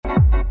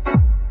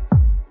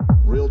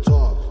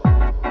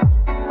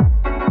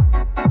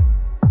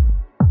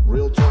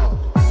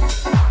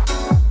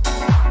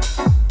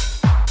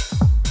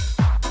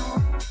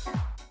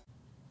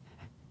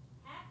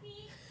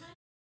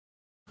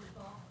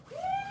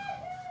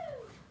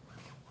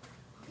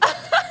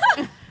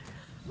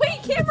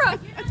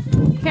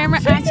Camera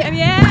action.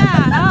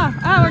 Yeah.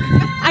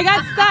 I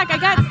got stuck.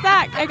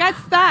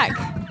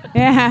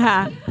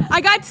 Yeah.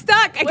 I got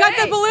stuck.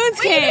 The balloons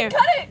came.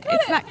 Cut it.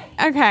 It's not.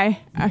 Okay.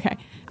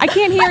 I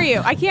can't hear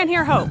you. I can't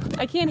hear Hope.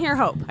 I can't hear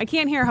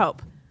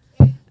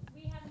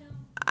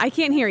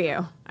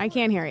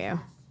you.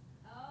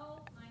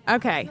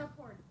 Okay.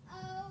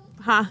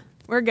 Huh?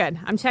 We're good.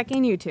 I'm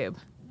checking YouTube.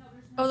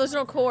 Oh, there's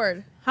no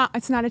cord. Huh?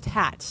 It's not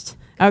attached.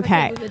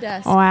 Okay. With the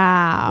desk.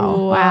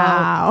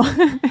 Wow.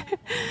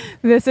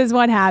 This is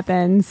what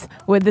happens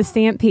with the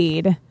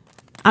Stampede.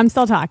 I'm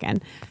still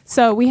talking.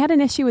 So we had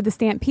an issue with the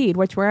Stampede,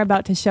 which we're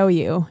about to show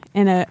you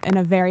in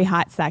a very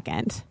hot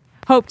second.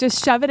 Hope,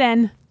 just shove it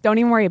in. Don't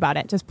even worry about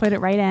it. Just put it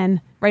right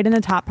in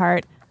the top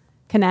part.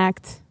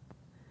 Connect.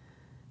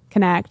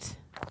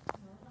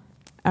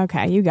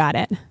 Okay, you got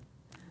it.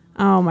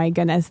 Oh my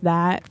goodness,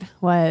 that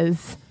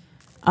was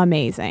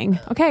amazing.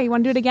 Okay, you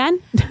want to do it again?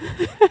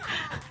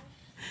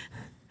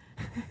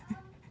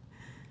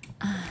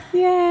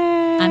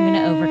 Yay. I'm going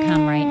to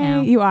overcome right now.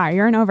 You are.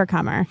 You're an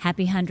overcomer.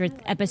 Happy 100th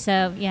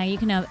episode. Yeah, you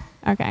can.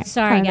 Okay.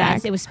 Sorry,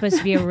 guys. Back. It was supposed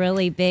to be a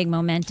really big,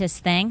 momentous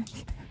thing.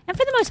 And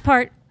for the most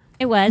part,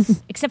 it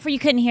was. Except for you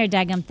couldn't hear a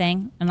daggum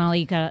thing. And all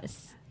you got...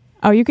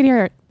 Oh, you could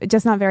hear it,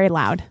 just not very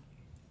loud.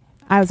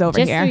 I was over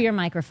here. Just through your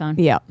microphone.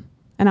 Yep.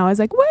 And I was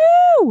like,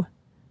 woo!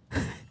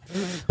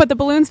 But the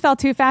balloons fell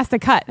too fast to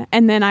cut.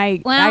 And then I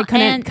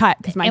couldn't cut.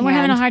 And we're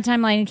having a hard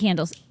time lighting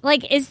candles.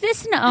 Like, is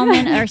this an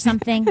omen or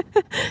something?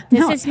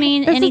 Does this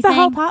mean anything? This is the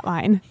Hope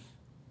Hotline.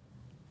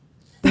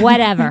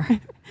 Whatever.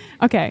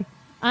 Okay.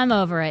 I'm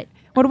over it.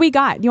 What do we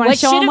got? Do you want to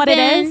show them what it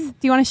is?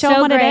 Do you want to show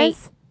them what it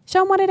is? Show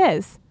them what it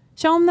is.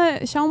 Show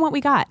them what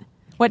we got.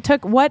 What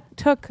took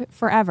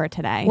forever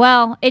today?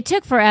 Well, it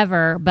took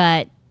forever,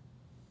 but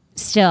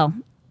still.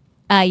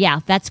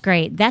 Yeah, that's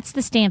great. That's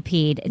the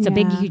Stampede. It's a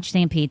big, huge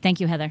Stampede. Thank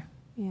you, Heather.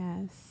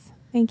 Yes.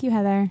 Thank you,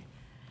 Heather.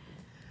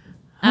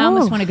 I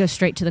almost want to go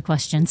straight to the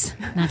questions.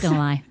 Not going to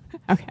lie.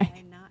 Okay.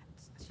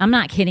 I'm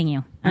not kidding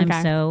you.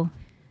 Okay.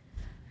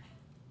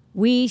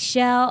 We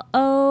shall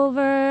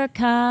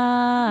overcome.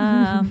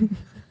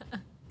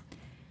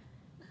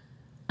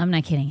 I'm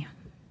not kidding you.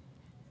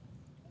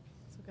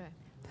 It's okay.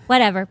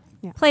 Whatever.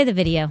 Yeah. Play the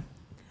video.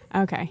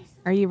 Okay.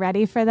 Are you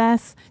ready for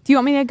this? Do you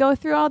want me to go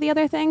through all the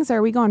other things, or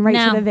are we going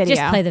right to the video?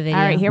 Just play the video.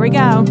 All right, here we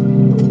go. Okay.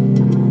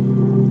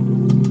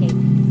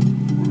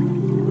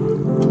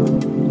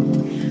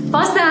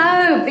 Pastor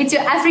Hope, it's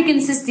your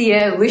African sister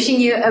here, wishing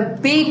you a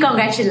big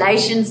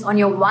congratulations on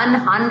your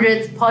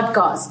 100th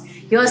podcast.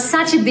 You're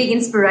such a big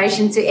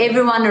inspiration to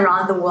everyone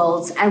around the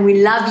world, and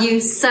we love you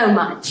so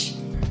much.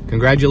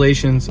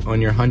 Congratulations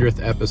on your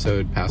 100th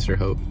episode, Pastor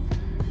Hope.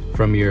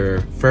 From your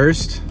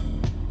first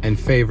and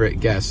favorite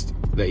guest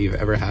that you've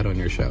ever had on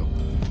your show.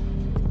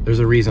 There's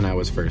a reason I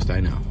was first, I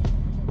know.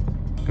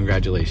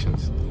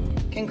 Congratulations.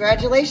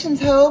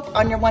 Congratulations, Hope,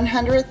 on your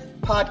 100th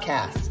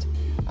podcast.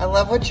 I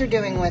love what you're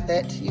doing with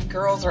it. You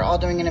girls are all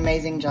doing an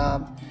amazing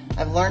job.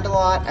 I've learned a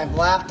lot, I've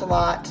laughed a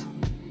lot,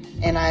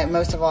 and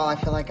most of all, I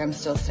feel like I'm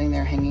still sitting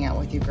there hanging out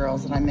with you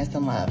girls that I miss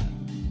and love.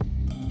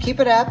 Keep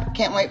it up.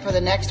 Can't wait for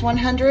the next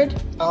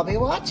 100. I'll be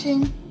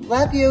watching.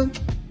 Love you.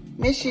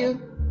 Miss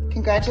you.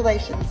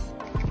 Congratulations.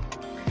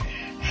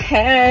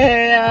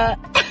 Hey,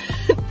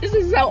 this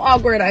is so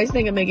awkward. I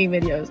stink at making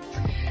videos.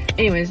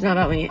 Anyways, it's not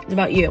about me. It's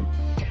about you.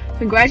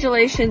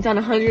 Congratulations on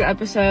 100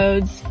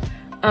 episodes.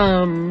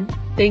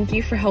 Thank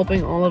you for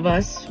helping all of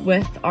us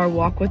with our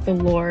walk with the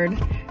Lord.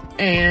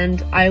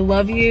 And I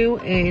love you,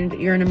 and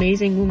you're an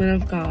amazing woman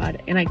of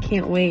God. And I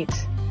can't wait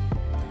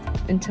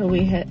until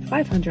we hit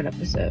 500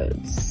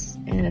 episodes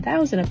and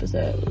 1,000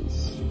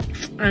 episodes.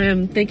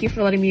 Thank you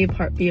for letting me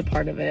be a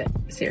part of it.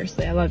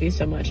 Seriously, I love you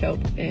so much, Hope,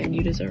 and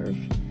you deserve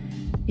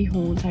the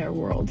whole entire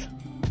world.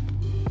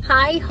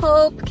 Hi,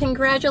 Hope.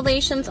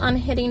 Congratulations on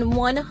hitting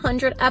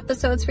 100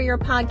 episodes for your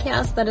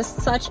podcast. That is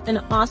such an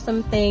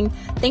awesome thing.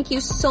 Thank you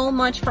so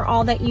much for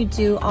all that you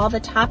do, all the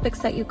topics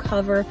that you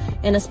cover,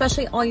 and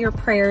especially all your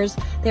prayers.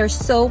 They're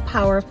so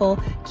powerful.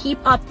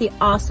 Keep up the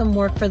awesome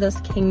work for this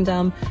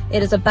kingdom.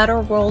 It is a better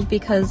world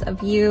because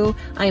of you.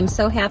 I am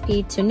so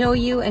happy to know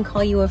you and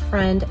call you a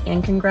friend,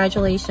 and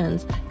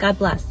congratulations. God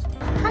bless.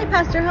 Hi,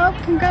 Pastor Hope.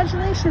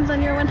 Congratulations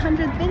on your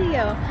 100th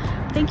video.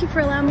 Thank you for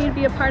allowing me to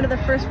be a part of the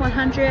first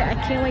 100. I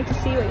can't wait to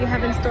see what you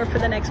have in store for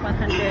the next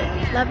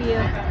 100. Love you.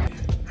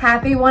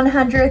 Happy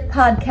 100th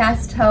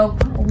podcast,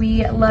 Hope.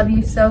 We love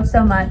you so,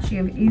 so much.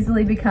 You've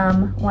easily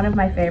become one of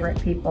my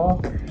favorite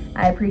people.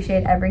 I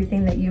appreciate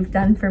everything that you've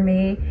done for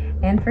me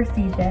and for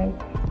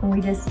CJ. And we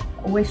just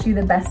wish you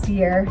the best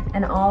year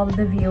and all of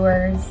the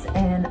viewers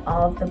and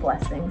all of the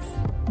blessings.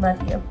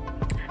 Love you.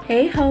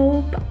 Hey,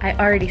 Hope. I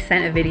already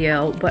sent a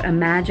video, but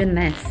imagine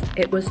this.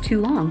 It was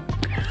too long.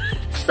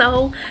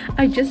 So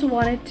I just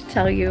wanted to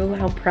tell you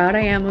how proud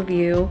I am of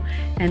you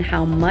and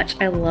how much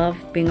I love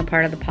being a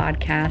part of the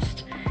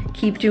podcast.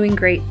 Keep doing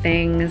great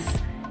things.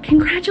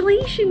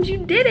 Congratulations, you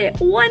did it.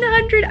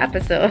 100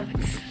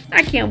 episodes.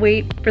 I can't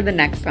wait for the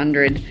next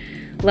 100.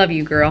 Love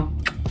you, girl.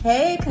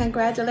 Hey,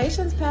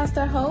 congratulations,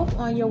 Pastor Hope,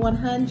 on your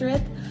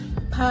 100th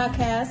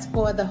podcast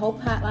for the Hope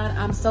Hotline.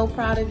 I'm so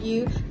proud of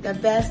you. The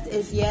best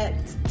is yet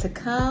to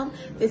come.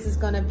 This is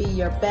going to be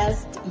your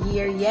best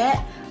year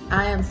yet.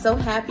 I am so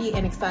happy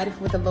and excited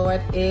for what the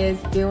Lord is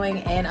doing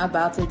and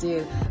about to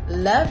do.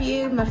 Love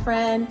you, my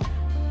friend.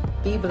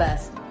 Be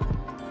blessed.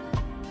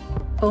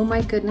 Oh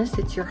my goodness,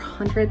 it's your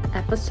 100th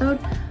episode.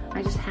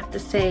 I just have to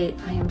say,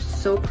 I am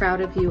so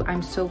proud of you.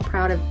 I'm so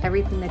proud of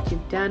everything that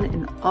you've done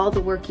and all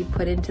the work you've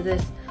put into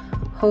this.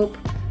 Hope,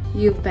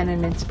 you've been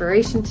an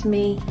inspiration to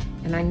me,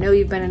 and I know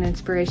you've been an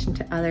inspiration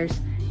to others.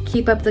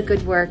 Keep up the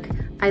good work.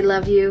 I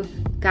love you.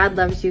 God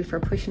loves you for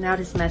pushing out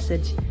his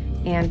message,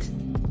 and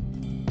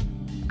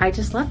I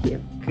just love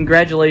you.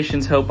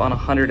 Congratulations, Hope, on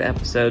 100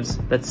 episodes.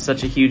 That's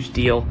such a huge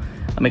deal.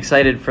 I'm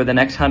excited for the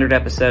next 100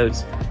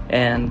 episodes,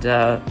 and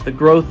the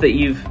growth that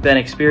you've been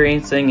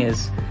experiencing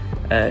is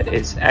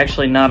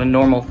actually not a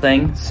normal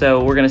thing.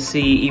 So we're going to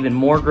see even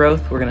more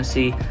growth. We're going to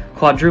see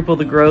quadruple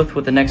the growth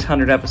with the next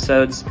 100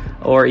 episodes,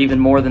 or even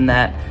more than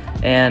that.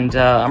 And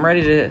I'm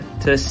ready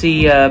to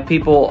see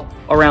people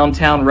around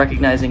town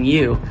recognizing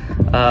you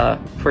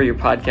for your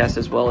podcast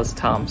as well as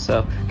Tom.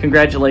 So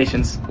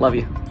congratulations. Love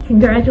you.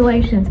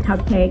 Congratulations,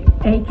 Cupcake,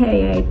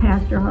 aka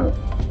Pastor Hope.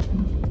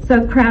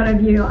 So proud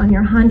of you on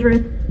your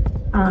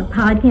 100th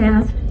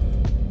podcast.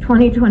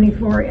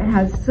 2024 it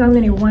has so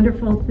many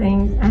wonderful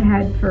things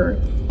ahead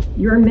for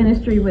your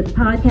ministry with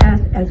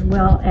podcast, as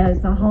well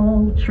as the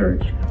whole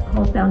church,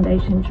 whole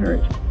Foundation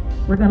Church.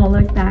 We're going to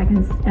look back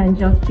and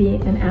just be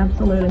in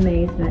absolute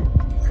amazement.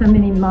 So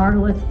many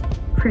marvelous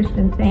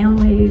Christian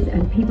families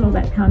and people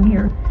that come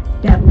here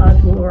that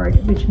love the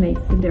Lord, which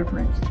makes the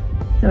difference.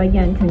 So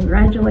again,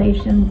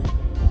 congratulations,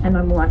 and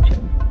I'm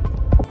watching.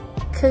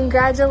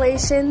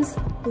 Congratulations,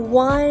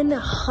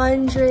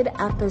 100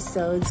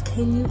 episodes.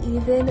 Can you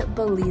even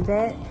believe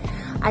it?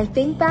 I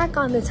think back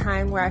on the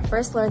time where I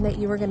first learned that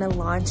you were going to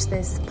launch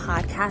this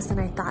podcast, and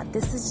I thought,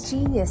 this is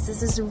genius.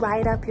 This is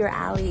right up your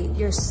alley.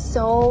 You're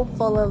so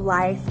full of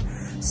life,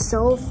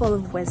 so full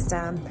of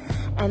wisdom.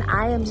 And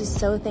I am just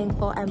so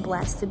thankful and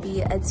blessed to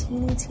be a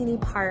teeny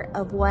part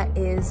of what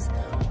is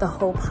the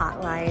Hope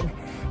Hotline.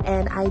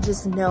 And I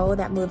just know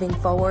that moving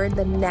forward,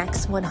 the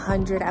next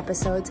 100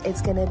 episodes,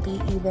 it's going to be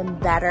even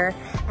better.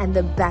 And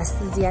the best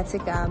is yet to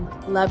come.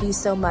 Love you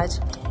so much.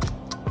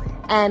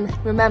 And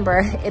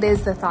remember, it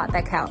is the thought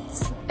that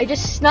counts. I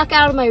just snuck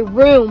out of my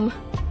room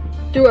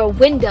through a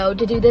window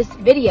to do this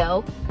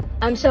video.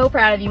 I'm so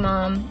proud of you,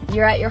 Mom.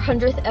 You're at your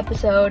 100th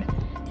episode.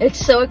 It's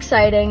so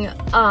exciting.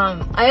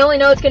 I only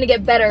know it's going to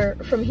get better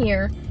from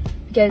here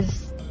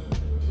because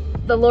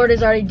the Lord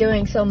is already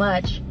doing so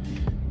much.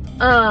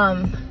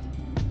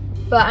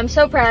 But I'm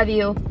so proud of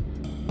you.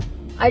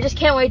 I just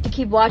can't wait to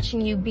keep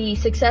watching you be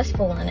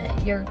successful in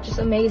it. You're just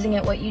amazing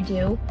at what you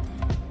do.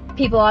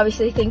 People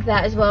obviously think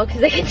that as well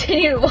because they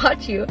continue to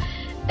watch you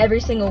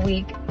every single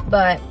week.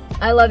 But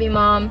I love you,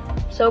 Mom.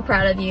 So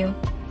proud of you.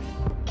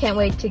 Can't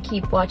wait to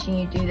keep watching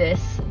you do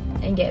this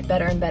and get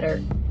better and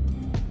better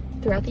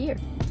throughout the year.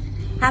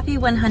 Happy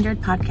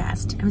 100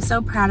 podcast. I'm so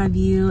proud of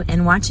you,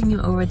 and watching you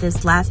over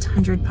this last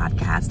 100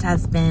 podcast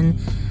has been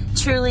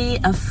truly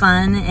a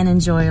fun and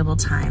enjoyable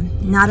time.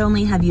 Not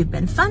only have you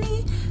been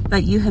funny,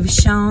 but you have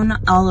shown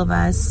all of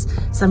us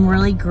some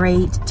really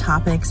great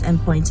topics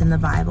and points in the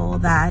Bible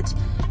that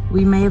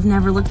we may have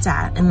never looked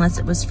at unless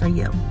it was for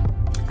you.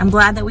 I'm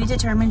glad that we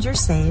determined you're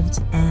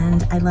saved,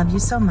 and I love you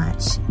so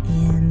much.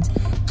 And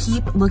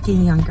keep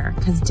looking younger,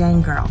 because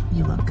dang girl,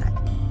 you look good.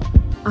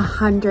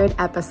 100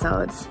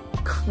 episodes.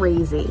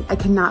 Crazy. I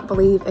cannot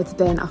believe it's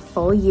been a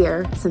full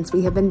year since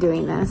we have been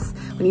doing this.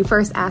 When you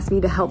first asked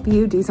me to help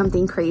you do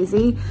something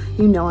crazy,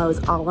 you know I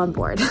was all on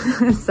board.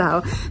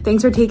 So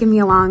thanks for taking me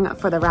along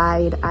for the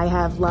ride. I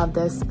have loved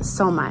this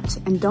so much.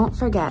 And don't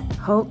forget,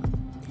 Hope,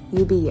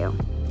 you be you.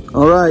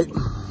 All right.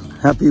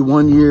 Happy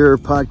 1 year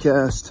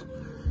podcast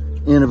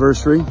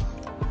anniversary.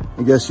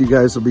 I guess you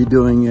guys will be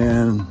doing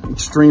an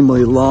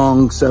extremely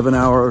long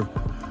 7-hour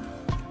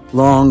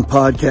long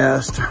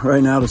podcast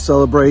right now to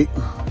celebrate.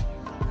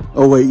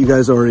 Oh wait, you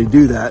guys already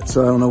do that,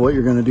 so I don't know what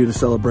you're going to do to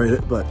celebrate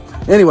it. But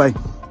anyway,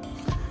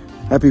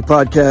 happy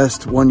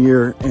podcast 1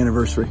 year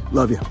anniversary.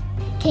 Love you.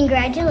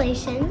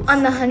 Congratulations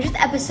on the 100th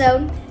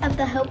episode of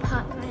the Hope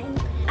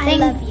Hotline. I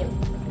love you.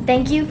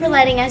 Thank you for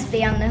letting us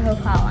be on the Hope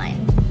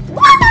Hotline.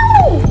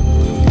 Woo!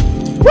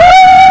 Woo!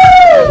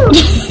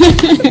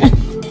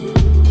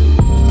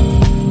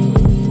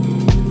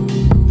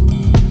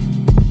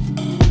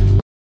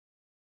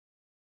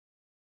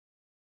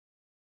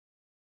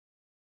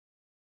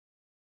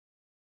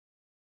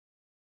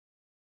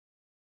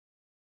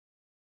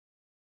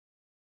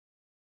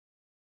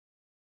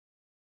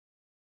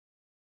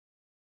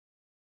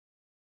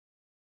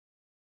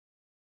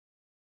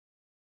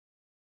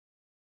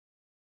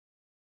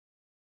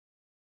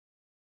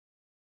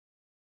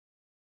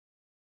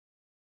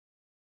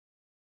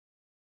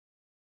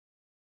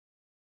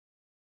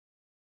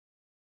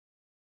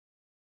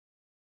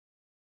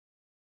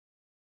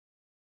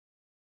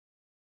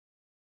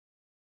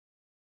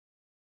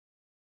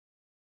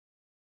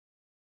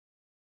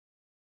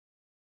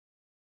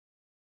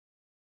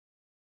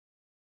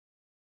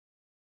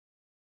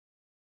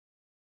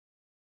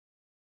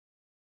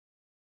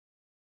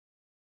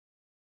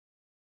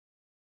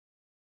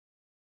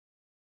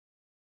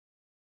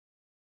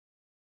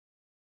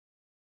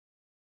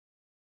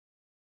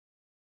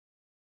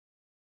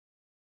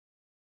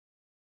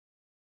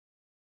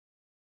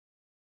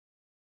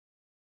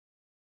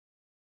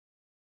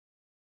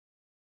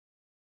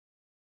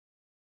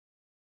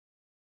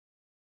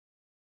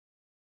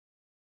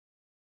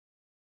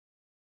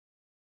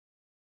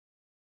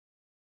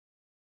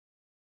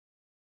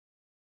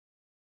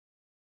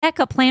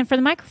 backup plan for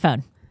the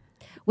microphone,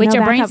 which No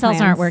our brain backup cells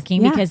plans. aren't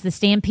working Yeah. because the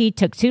Stampede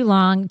took too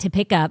long to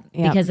pick up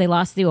Yep. because they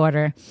lost the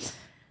order,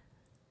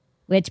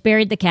 which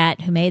buried the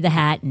cat who made the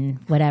hat and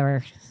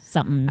whatever,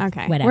 something.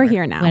 Okay. Whatever. We're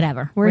here now.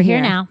 Whatever. We're here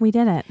here now. We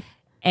did it.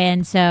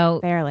 And so.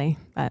 Barely,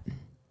 but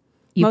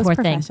you most poor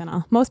thing.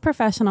 professional. Most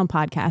professional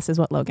podcast is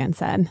what Logan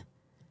said.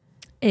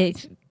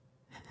 It's.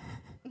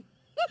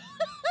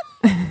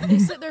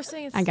 They're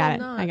saying it's I got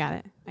still it. not. I got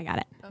it. I got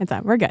it. It's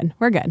up. We're good.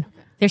 We're good.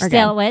 They're We're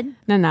still good.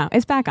 what? No,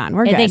 it's back on.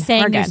 We're Are good. they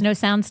saying We're there's good. no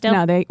sound still?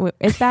 No,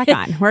 it's back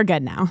on. We're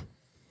good now.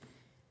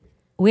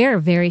 We're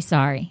very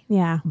sorry.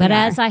 Yeah. But we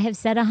are. as I have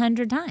said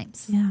 100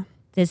 times, Yeah.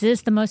 this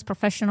is the most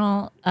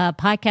professional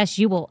podcast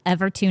you will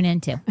ever tune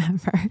into.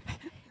 Ever.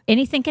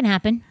 Anything can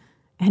happen.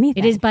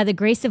 Anything. It is by the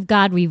grace of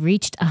God we've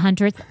reached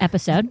 100th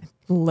episode.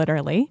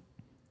 Literally.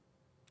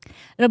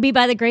 It'll be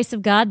by the grace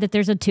of God that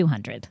there's a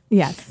 200.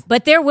 Yes.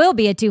 But there will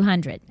be a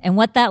 200. And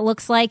what that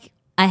looks like,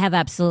 I have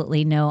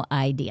absolutely no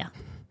idea.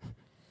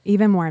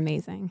 Even more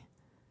amazing.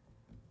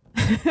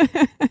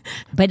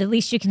 But at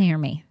least you can hear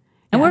me.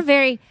 And Yeah. we're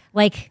very,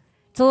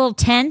 it's a little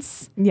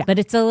tense, but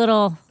it's a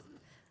little,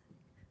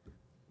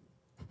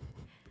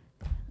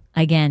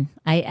 again,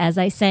 as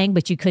I sang,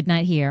 but you could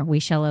not hear, we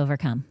shall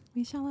overcome.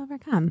 We shall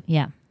overcome.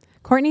 Yeah.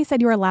 Courtney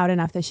said you were loud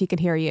enough that she could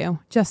hear you,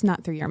 just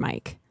not through your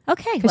mic.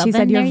 Okay. Because Well, she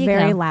then said you're there you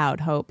very go. loud,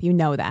 Hope. You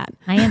know that.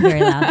 I am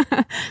very loud. So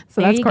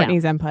There that's you go.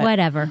 Courtney's input.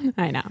 Whatever.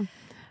 I know.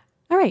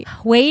 All right.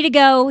 Way to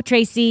go,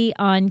 Tracy,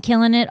 on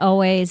killing it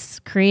always.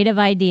 Creative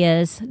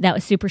ideas. That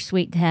was super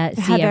sweet to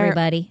see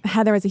everybody.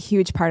 Heather was a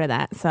huge part of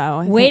that.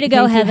 So Way to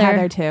go, thank you, Heather.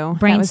 Heather, too.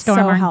 That was so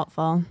Brainstormer.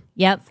 helpful.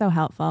 Yep. So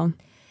helpful.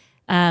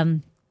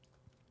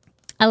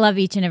 I love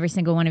each and every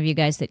single one of you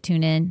guys that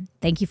tune in.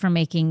 Thank you for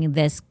making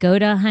this go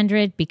to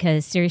 100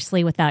 because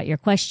seriously, without your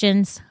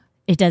questions,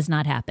 it does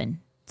not happen.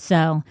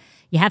 So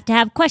you have to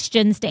have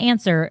questions to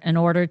answer in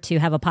order to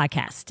have a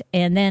podcast.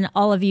 And then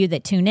all of you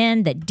that tune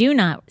in that do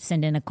not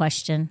send in a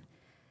question,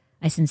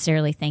 I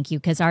sincerely thank you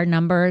because our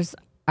numbers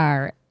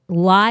are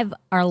live.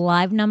 Our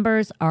live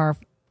numbers are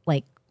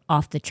like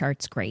off the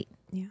charts great.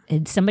 Yeah.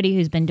 And somebody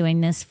who's been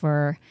doing this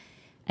for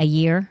a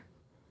year,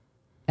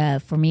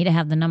 for me to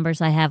have the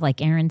numbers I have,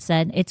 like Aaron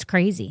said, it's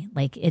crazy.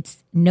 Like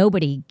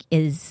nobody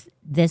is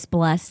this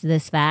blessed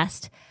this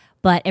fast,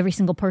 but every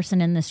single person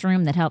in this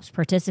room that helps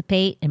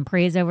participate and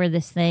prays over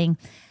this thing,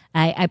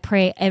 I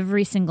pray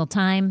every single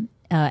time,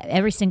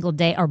 every single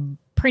day, or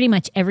pretty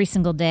much every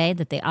single day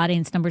that the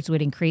audience numbers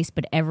would increase,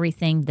 but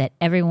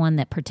everyone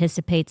that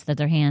participates, that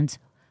their hands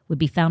would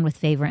be found with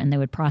favor and they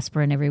would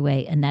prosper in every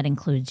way. And that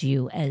includes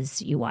you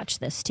as you watch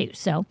this too.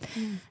 So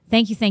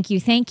thank you, thank you,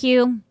 thank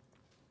you.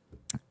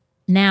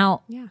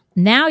 Now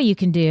you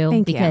can do,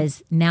 Thank you.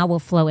 because now we'll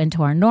flow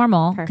into our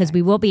normal because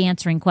we will be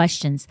answering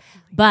questions.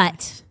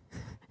 But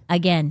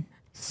again,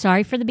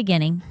 sorry for the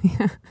beginning.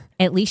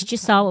 At least you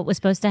saw what was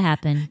supposed to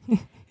happen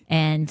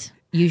and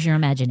use your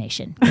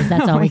imagination because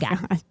that's all we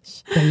got.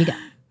 Gosh. There you go.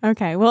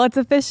 Okay, well, it's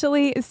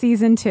officially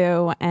season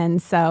 2.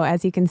 And so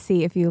as you can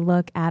see, if you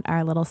look at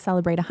our little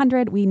Celebrate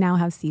 100, we now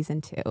have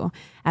season 2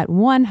 at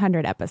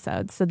 100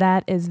 episodes. So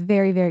that is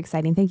very, very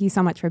exciting. Thank you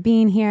so much for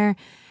being here.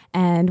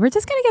 And we're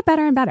just going to get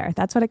better and better.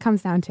 That's what it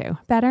comes down to.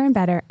 Better and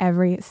better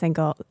every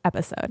single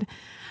episode.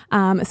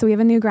 So we have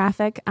a new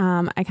graphic.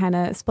 I kind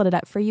of split it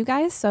up for you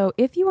guys. So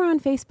if you are on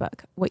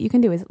Facebook, what you can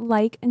do is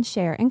like and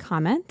share and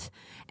comment.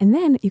 And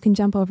then you can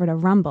jump over to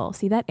Rumble.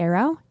 See that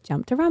arrow?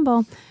 Jump to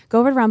Rumble. Go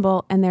over to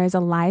Rumble and there's a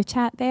live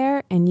chat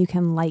there and you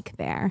can like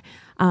there.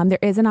 There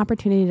is an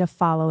opportunity to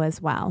follow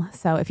as well.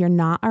 So if you're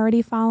not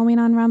already following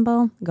on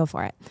Rumble, go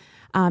for it.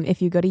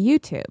 If you go to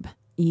YouTube,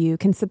 you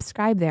can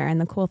subscribe there. And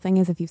the cool thing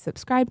is if you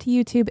subscribe to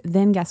YouTube,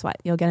 then guess what?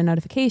 You'll get a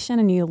notification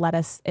and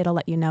it'll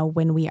let you know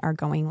when we are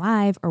going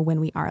live or when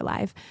we are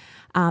live.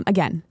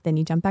 Again, then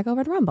you jump back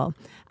over to Rumble.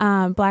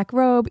 Black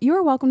Robe, you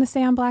are welcome to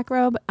stay on Black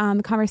Robe.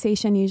 The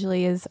conversation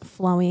usually is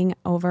flowing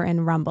over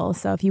in Rumble.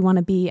 So if you want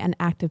to be an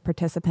active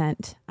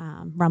participant,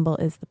 Rumble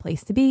is the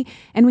place to be.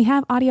 And we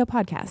have audio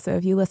podcasts. So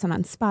if you listen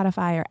on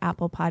Spotify or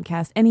Apple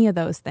Podcasts, any of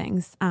those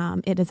things,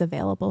 it is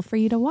available for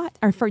you to watch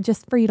or for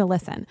you to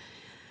listen.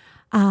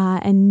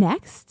 And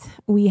next,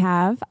 we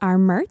have our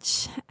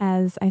merch.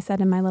 As I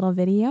said in my little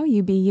video,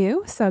 you be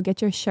you. So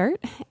get your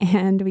shirt,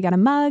 and we got a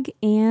mug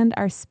and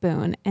our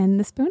spoon. And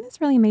the spoon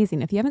is really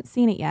amazing. If you haven't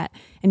seen it yet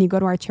and you go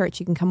to our church,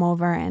 you can come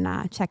over and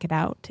check it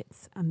out.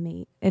 It's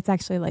amazing. It's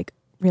actually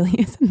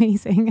it's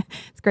amazing.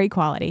 It's great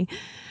quality.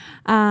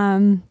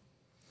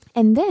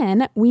 And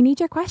then we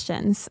need your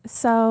questions.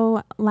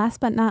 So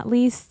last but not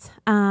least,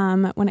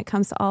 when it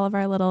comes to all of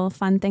our little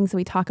fun things that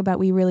we talk about,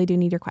 we really do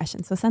need your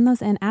questions. So send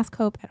those in,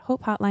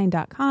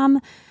 askhope@hopehotline.com.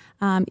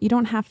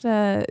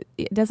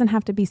 It doesn't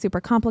have to be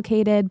super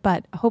complicated,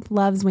 but Hope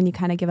loves when you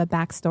kind of give a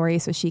backstory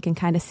so she can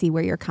kind of see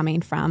where you're coming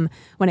from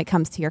when it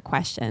comes to your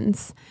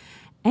questions.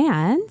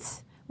 And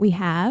we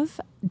have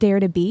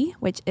Dare to Be,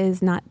 which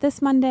is not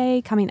this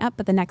Monday coming up,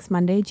 but the next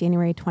Monday,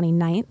 January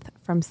 29th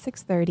from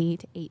 6:30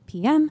 to 8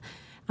 p.m.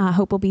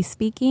 Hope will be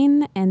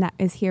speaking, and that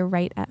is here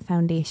right at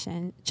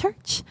Foundation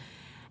Church.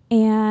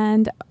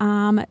 And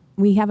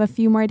we have a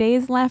few more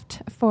days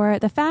left for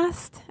the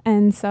fast.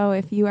 And so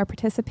if you are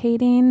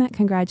participating,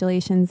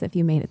 congratulations if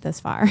you made it this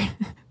far.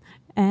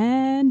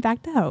 And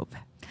back to Hope.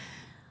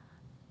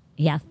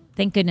 Yeah,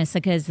 thank goodness,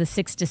 because the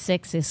 6 to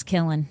 6 is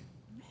killing.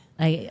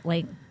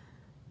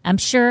 I'm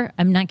sure,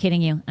 I'm not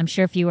kidding you. I'm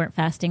sure if you weren't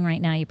fasting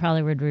right now, you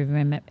probably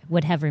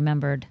would have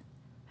remembered.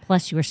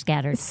 Plus, you were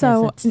scattered.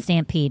 So it's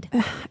stampede.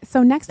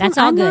 So next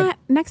time,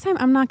 Next time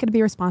I'm not going to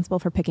be responsible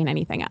for picking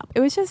anything up. It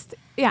was just,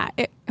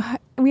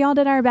 we all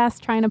did our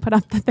best trying to put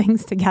up the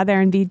things together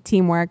and be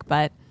teamwork,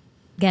 but.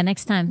 Yeah,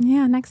 next time.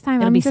 Yeah, next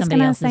time. It'll be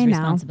somebody else's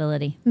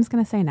responsibility. I'm just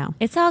going to say no.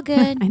 It's all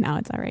good. I know,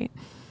 it's all right.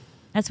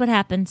 That's what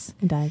happens.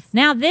 It does.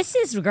 Now, this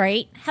is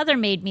great. Heather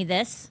made me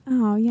this.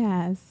 Oh,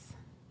 yes.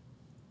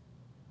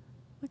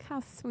 Look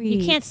how sweet.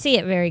 You can't see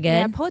it very good.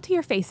 Yeah, pull it to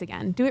your face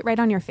again. Do it right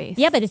on your face.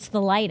 Yeah, but it's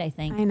the light, I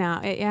think. I know.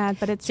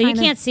 But it's so you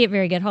can't see it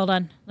very good. Hold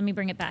on. Let me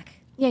bring it back.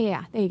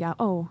 Yeah. There you go.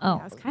 Oh.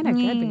 That was kind of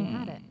good when you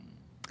had it.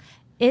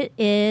 It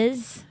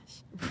is.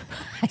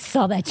 I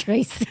saw that,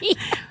 Tracy.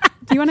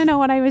 Do you want to know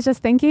what I was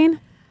just thinking?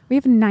 We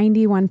have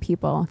 91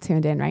 people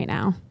tuned in right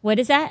now. What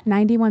is that?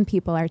 91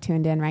 people are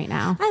tuned in right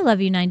now. I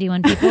love you,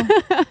 91 people.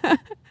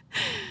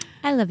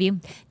 I love you.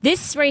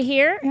 This right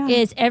here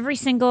is every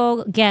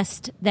single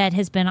guest that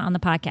has been on the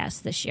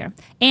podcast this year.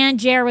 And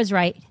Jer was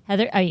right.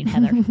 Heather.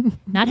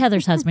 Not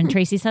Heather's husband,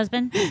 Tracy's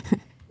husband.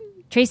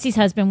 Tracy's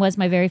husband was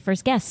my very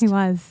first guest. He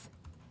was.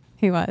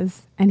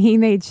 And he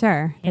made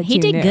sure. And he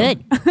did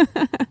good.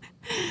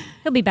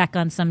 He'll be back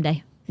on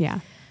someday.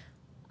 Yeah.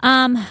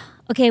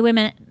 Okay, wait a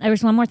minute. There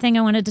was one more thing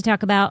I wanted to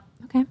talk about.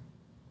 Okay.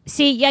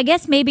 See, I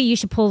guess maybe you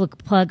should pull the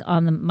plug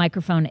on the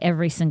microphone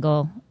every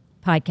single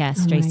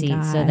podcast, Tracy,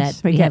 so that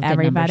we have get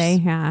everybody.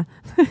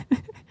 Numbers.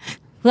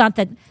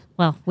 Yeah.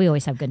 Well, we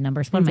always have good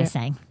numbers. What am I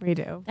saying? We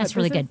do. That's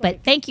really good.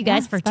 But thank you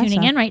guys for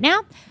tuning in right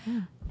now.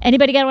 Yeah.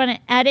 Anybody want to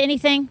add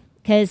anything?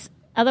 Because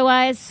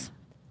otherwise,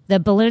 the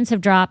balloons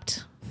have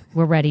dropped.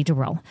 We're ready to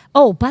roll.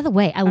 Oh, by the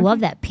way, I love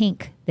that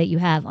pink that you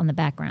have on the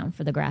background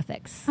for the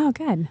graphics. Oh,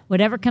 good.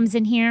 Whatever comes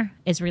in here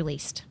is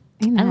released.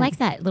 Amen. I like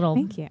that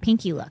little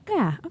pinky look.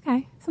 Yeah,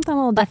 okay. Something a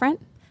little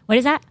different. What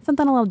is that?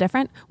 Something a little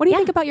different. What do you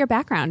think about your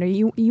background? Are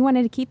you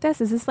wanted to keep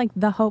this? Is this like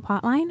the Hope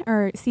Hotline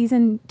or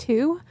season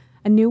 2,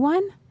 a new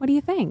one? What do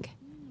you think?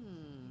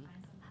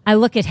 I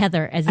look at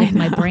Heather as if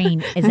my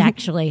brain is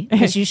actually,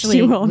 because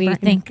usually we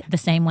think the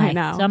same way. I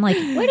know. So I'm like,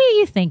 what are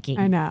you thinking?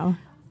 I know.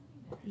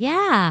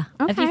 Yeah.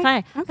 Okay. That'd be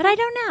fine. Okay. But I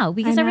don't know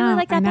because I really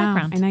like that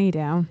background. I know you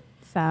do.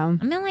 So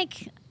I mean,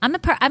 like I'm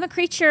a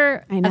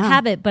creature of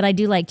habit, but I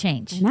do like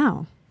change. I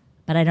know.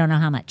 But I don't know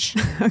how much.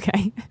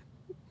 Okay.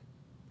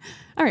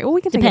 All right. Well,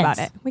 we can think about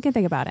it.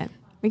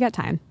 We got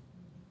time.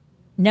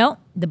 No,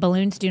 the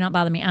balloons do not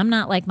bother me. I'm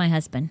not like my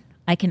husband.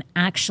 I can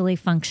actually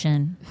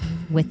function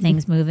with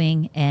things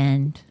moving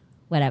and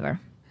whatever.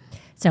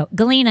 So,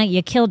 Galena,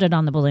 you killed it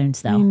on the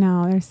balloons, though. I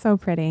know. They're so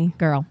pretty.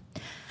 Girl.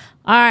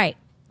 All right.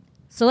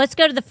 So, let's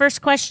go to the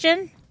first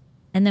question,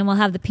 and then we'll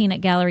have the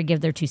Peanut Gallery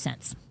give their 2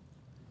 cents.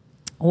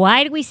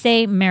 Why do we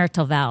say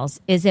marital vows?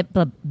 Is it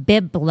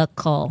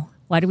biblical?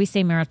 Why do we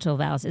say marital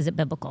vows? Is it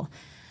biblical?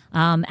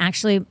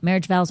 Actually,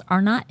 marriage vows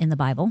are not in the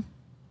Bible.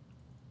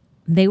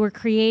 They were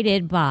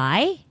created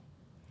by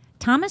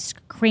Thomas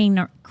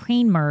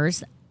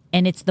Cranmer's,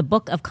 and it's the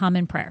Book of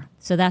Common Prayer.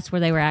 So that's where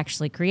they were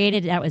actually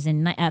created. That was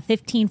in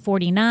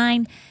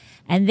 1549,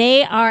 and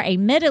they are a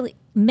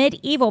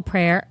medieval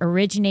prayer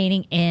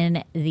originating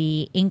in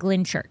the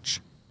England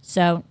Church.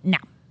 So now,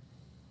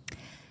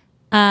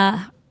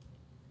 I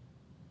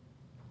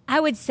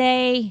would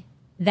say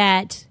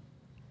that,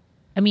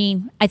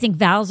 I think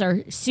vows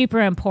are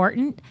super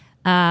important,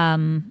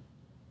 and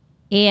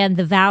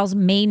the vows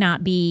may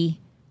not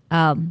be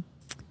the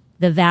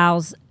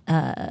vows.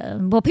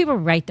 People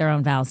write their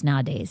own vows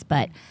nowadays,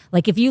 but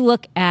like if you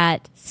look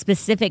at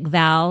specific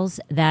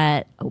vows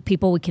that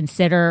people would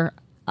consider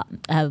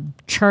a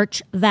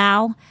church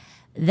vow,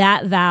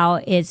 that vow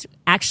is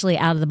actually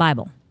out of the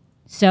Bible.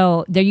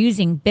 So they're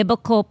using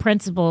biblical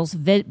principles,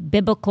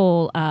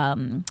 biblical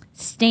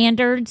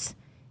standards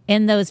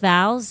in those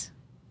vows.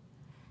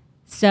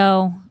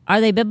 So are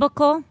they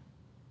biblical?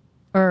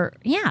 Or,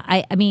 yeah,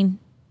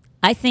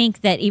 I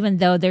think that even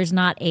though there's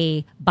not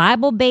a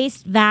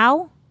Bible-based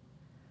vow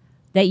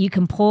that you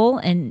can pull,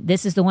 and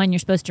this is the one you're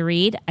supposed to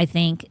read, I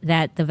think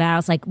that the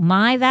vows, like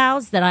my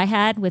vows that I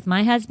had with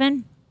my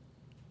husband,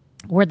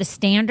 were the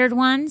standard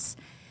ones.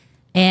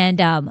 And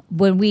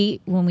when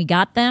we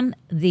got them,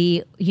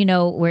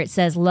 where it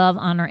says love,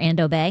 honor, and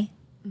obey,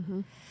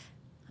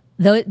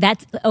 though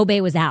that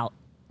obey was out.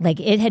 Like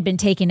it had been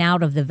taken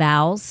out of the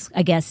vows,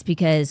 I guess,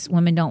 because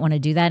women don't want to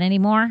do that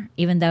anymore,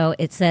 even though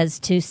it says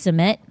to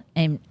submit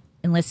and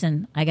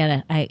listen, I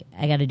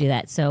gotta do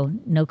that. So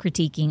no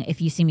critiquing.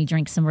 If you see me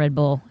drink some Red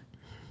Bull,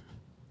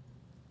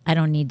 I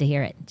don't need to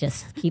hear it.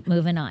 Just keep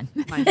moving on.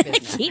 Mind your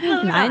business. Keep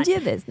moving on. Mind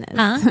your business.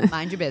 Huh?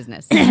 Mind your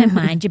business.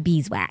 Mind your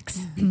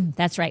beeswax.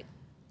 That's right.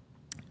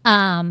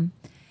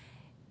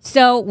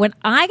 So when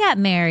I got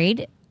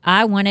married,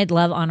 I wanted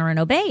love, honor, and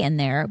obey in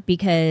there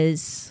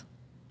because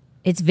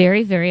It's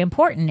very, very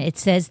important. It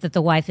says that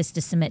the wife is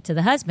to submit to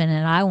the husband,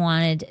 and I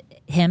wanted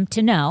Tom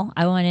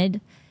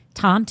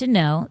to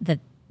know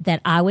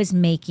that I was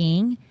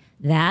making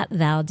that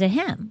vow to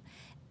him.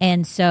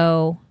 And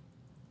so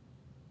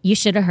you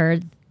should have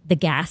heard the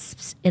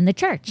gasps in the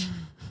church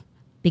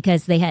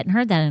because they hadn't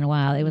heard that in a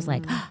while. It was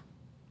like,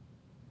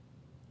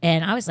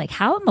 and I was like,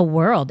 how in the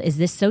world is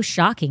this so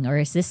shocking, or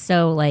is this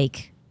so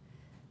like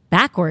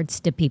backwards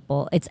to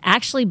people? It's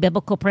actually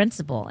biblical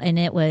principle. And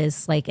it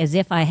was like as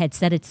if I had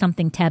said it's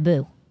something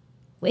taboo,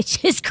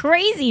 which is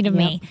crazy to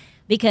me,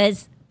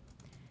 because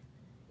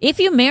if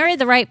you marry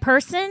the right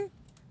person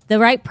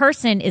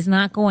is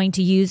not going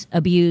to use,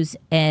 abuse,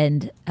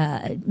 and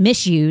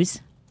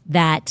misuse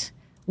that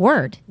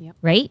word,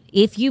 right?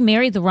 If you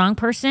marry the wrong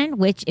person,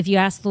 which if you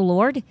ask the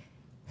Lord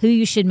who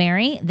you should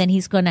marry, then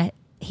he's going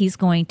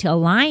to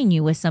align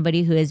you with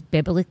somebody who is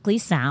biblically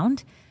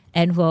sound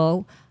and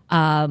will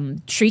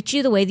treat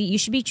you the way that you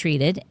should be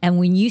treated. And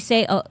when you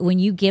say, when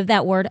you give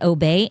that word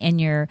obey in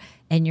your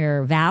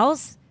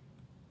vows,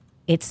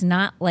 it's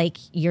not like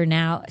you're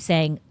now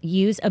saying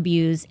use,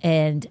 abuse,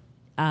 and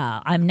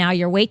I'm now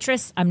your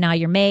waitress, I'm now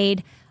your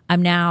maid,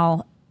 I'm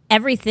now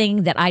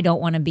everything that I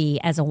don't want to be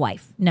as a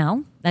wife.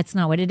 No, that's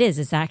not what it is.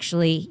 It's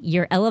actually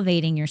you're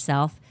elevating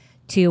yourself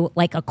to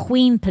like a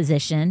queen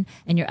position,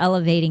 and you're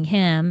elevating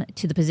him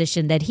to the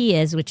position that he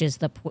is, which is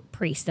the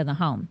priest of the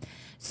home.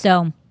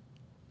 So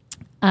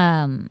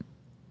I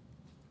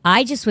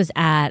just was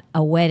at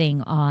a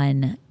wedding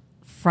on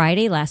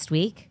Friday last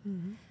week.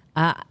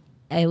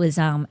 It was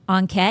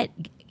Anket.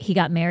 He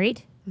got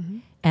married.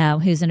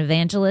 Who's an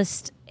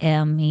evangelist.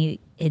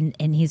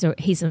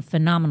 He's a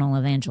phenomenal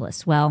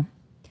evangelist. Well,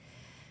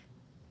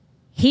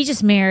 he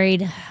just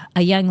married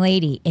a young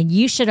lady, and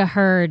you should have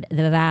heard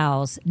the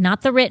vows,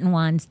 not the written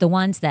ones, the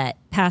ones that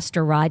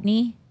Pastor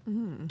Rodney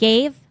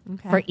gave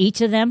for each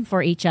of them,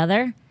 for each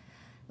other,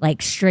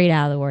 like straight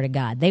out of the Word of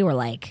God. They were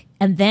like,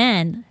 and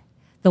then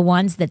the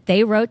ones that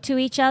they wrote to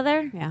each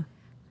other,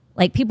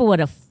 like people would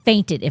have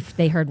fainted if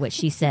they heard what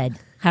she said,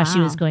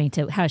 with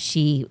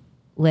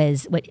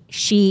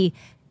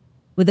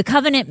the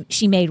covenant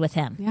she made with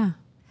him. Yeah.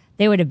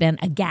 They would have been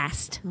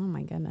aghast. Oh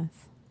my goodness.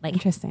 Like,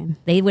 interesting.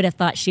 They would have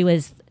thought she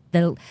was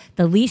the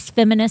least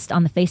feminist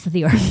on the face of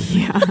the earth.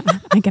 Yeah,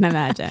 I can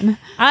imagine.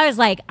 I was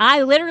like,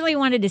 I literally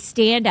wanted to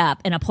stand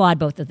up and applaud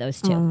both of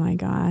those two. Oh my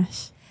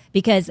gosh.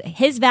 Because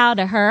his vow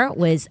to her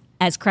was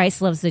as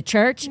Christ loves the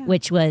church,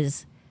 which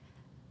was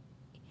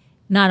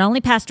not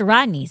only Pastor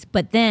Rodney's,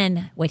 but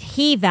then what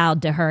he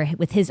vowed to her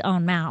with his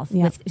own mouth,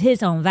 with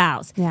his own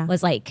vows,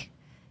 was like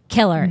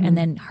killer, and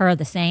then her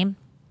the same.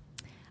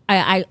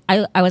 I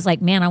was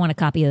like, man, I want a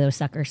copy of those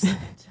suckers.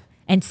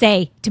 And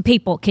say to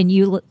people, can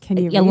you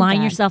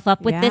align yourself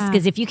up with this?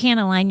 Because if you can't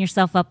align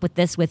yourself up with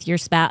this with your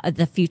spouse,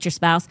 the future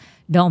spouse,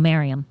 don't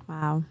marry him.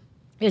 Wow.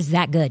 It was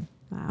that good.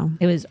 Wow.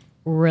 It was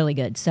really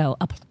good. So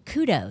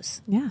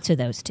kudos to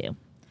those two.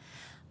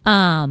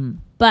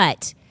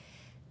 But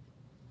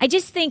I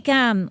just think,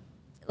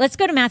 let's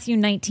go to Matthew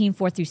 19,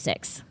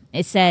 4-6.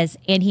 It says,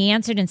 and he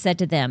answered and said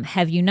to them,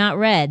 have you not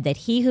read that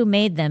he who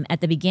made them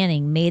at the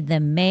beginning made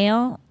them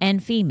male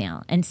and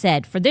female, and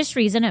said, for this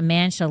reason a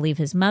man shall leave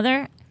his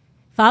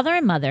father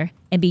and mother,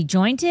 and be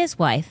joined to his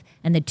wife,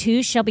 and the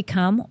two shall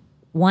become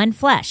one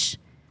flesh.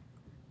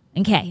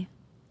 Okay.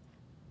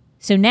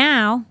 So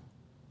now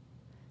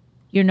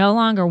you're no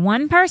longer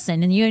one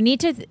person, and you need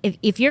to,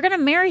 if you're going to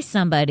marry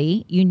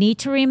somebody, you need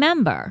to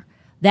remember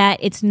that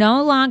it's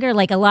no longer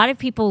like a lot of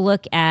people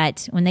look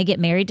at when they get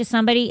married to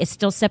somebody, it's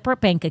still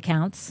separate bank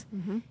accounts.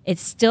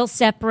 It's still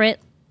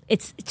separate.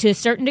 It's to a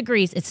certain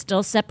degrees, it's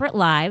still separate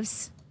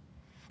lives.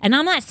 And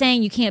I'm not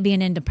saying you can't be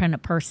an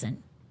independent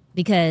person,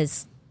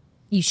 because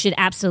you should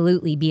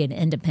absolutely be an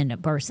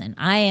independent person.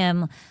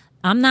 I'm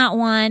not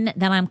one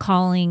that I'm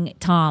calling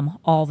Tom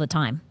all the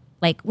time.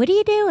 Like, what are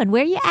you doing?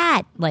 Where are you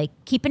at? Like,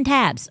 keeping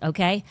tabs,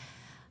 okay?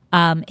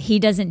 He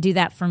doesn't do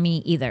that for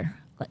me either.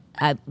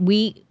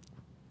 We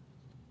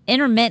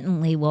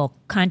intermittently will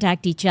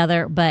contact each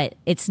other, but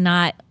it's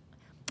not.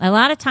 A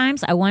lot of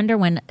times I wonder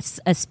when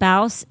a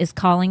spouse is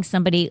calling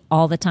somebody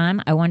all the time,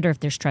 I wonder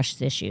if there's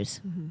trust issues.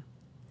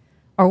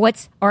 Or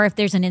if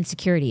there's an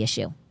insecurity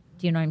issue.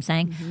 Do you know what I'm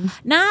saying?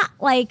 Not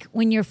like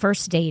when you're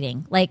first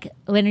dating. Like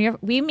when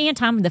me and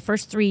Tom, the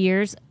first 3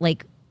 years,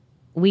 like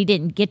we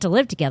didn't get to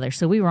live together.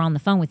 So we were on the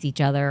phone with each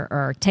other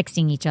or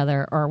texting each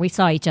other, or we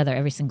saw each other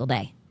every single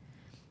day.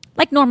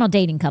 Like normal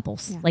dating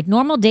couples. Yeah. Like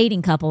normal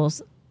dating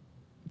couples,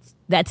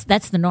 that's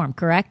the norm,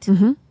 correct?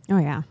 Oh,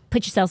 yeah.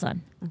 Put yourselves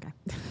on. Okay.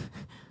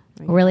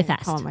 Really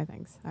fast. Call my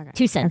things. Okay.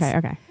 2 cents.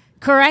 Okay.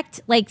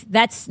 Correct? Like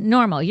that's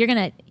normal. You're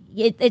going to...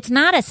 It's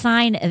not a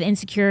sign of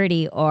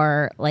insecurity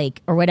or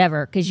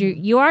whatever, because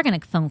you are going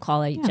to phone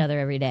call each other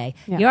every day.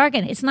 Yeah. You are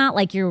going. It's not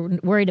like you're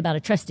worried about a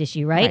trust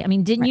issue, right? I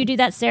mean, didn't you do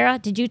that, Sarah?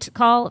 Did you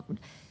call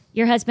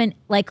your husband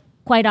like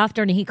quite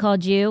often, and he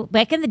called you?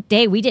 Back in the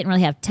day, we didn't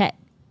really have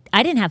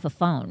I didn't have a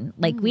phone.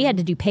 Like we had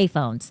to do pay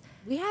phones.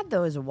 We had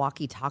those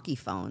walkie-talkie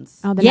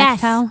phones. Oh, the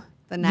Nextel?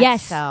 the Nextel.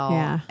 Yes.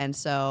 Yeah. And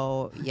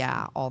so,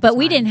 yeah, all the But time.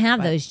 we didn't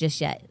have those just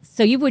yet.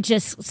 So you would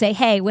just say,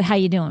 hey, how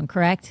you doing,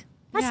 correct?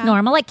 That's Yeah.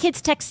 normal. Like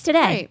kids text today.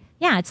 Right.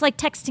 Yeah, it's like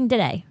texting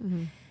today.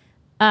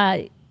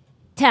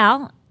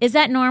 Tal, is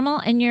that normal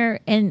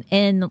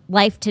in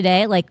life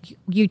today? Like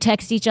you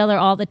text each other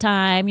all the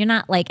time. You're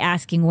not like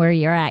asking where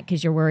you're at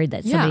because you're worried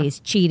that somebody's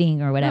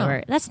cheating or whatever.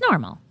 No. That's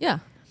normal. Yeah.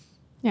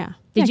 Yeah.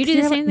 Did you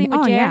do the same thing with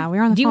Jared? Yeah, we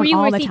were on the phone Were you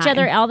all with the each time.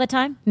 other all the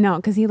time? No,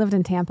 because he lived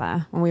in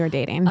Tampa when we were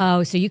dating.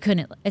 Oh, so you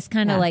couldn't. It's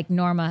kind of Yeah. like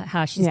Norma,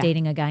 how she's Yeah.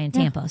 dating a guy in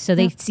Yeah. Tampa. So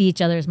they Yeah. see each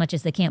other as much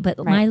as they can. But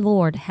Right. my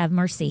Lord, have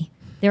mercy.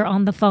 They're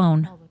on the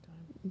phone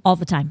all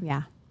the time.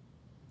 Yeah.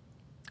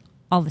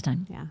 All the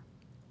time. Yeah.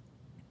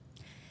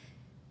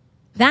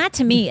 That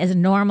to me is a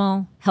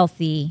normal,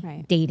 healthy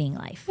Right. dating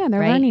life. Yeah, they're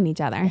right? learning each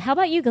other. How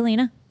about you,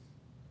 Galena?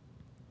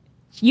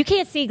 You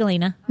can't see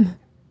Galena.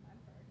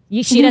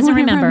 She You doesn't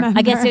wanna remember.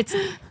 I guess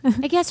remember.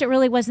 I guess it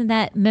really wasn't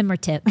that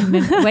memorative.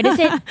 What is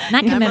it?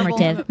 Not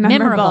commemorative.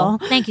 Memorable.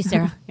 Memorable. Thank you,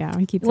 Sarah. Yeah,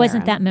 we keep It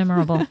wasn't Sarah. that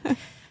memorable.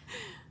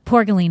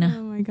 Poor Galena.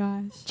 Oh my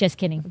gosh. Just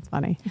kidding. That's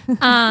funny.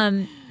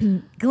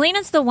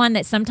 Galena's the one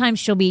that sometimes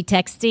she'll be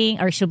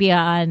texting or she'll be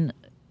on,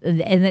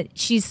 and that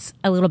she's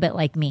a little bit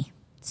like me.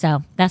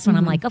 So that's when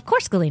I'm like, of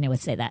course Galena would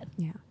say that.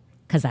 Yeah.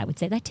 Because I would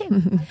say that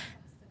too.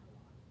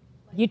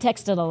 You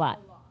texted a lot.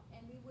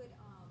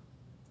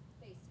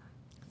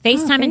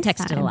 FaceTime and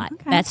texted a FaceTime. lot.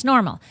 Okay. That's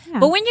normal. Yeah.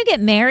 But when you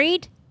get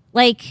married,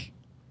 like,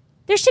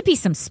 there should be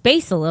some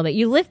space a little bit.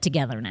 You live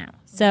together now.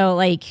 So,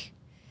 like,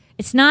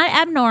 it's not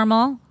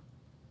abnormal.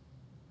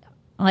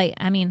 Like,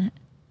 I mean,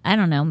 I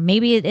don't know.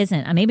 Maybe it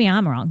isn't. Maybe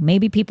I'm wrong.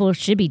 Maybe people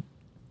should be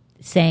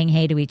saying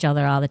hey to each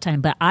other all the time.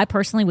 But I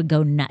personally would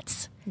go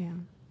nuts. Yeah.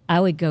 I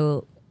would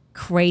go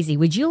crazy.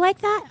 Would you like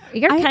that?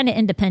 You're kind of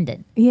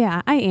independent.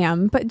 Yeah, I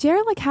am. But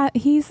Jared, like,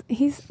 he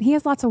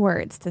has lots of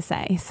words to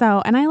say.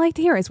 So, and I like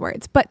to hear his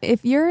words. But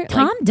if you're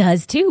Tom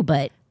does too,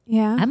 but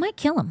yeah, I might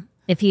kill him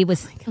if he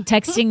was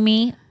texting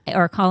me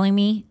or calling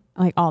me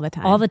like all the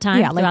time. all the time.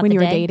 Yeah, like throughout when the you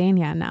were day. dating.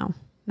 Yeah, no.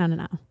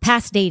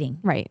 Past dating.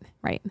 Right.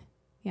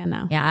 Yeah,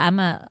 no.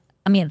 Yeah,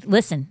 I mean,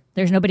 listen,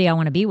 there's nobody I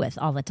want to be with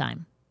all the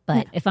time.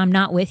 But if I'm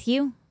not with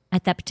you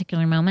at that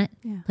particular moment,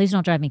 please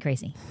don't drive me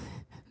crazy.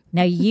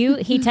 Now,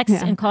 he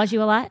texts and calls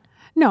you a lot?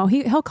 No,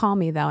 he'll call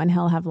me though, and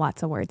he'll have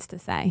lots of words to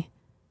say.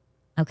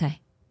 Okay.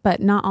 But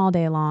not all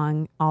day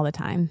long, all the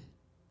time.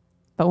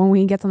 But when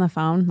he gets on the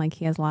phone, like,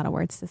 he has a lot of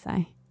words to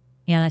say.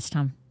 Yeah, that's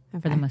Tom for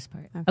the Okay. most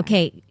part.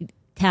 Okay,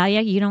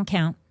 Talia, you don't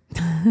count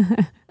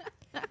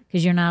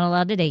because you're not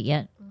allowed to date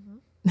yet.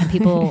 And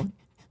people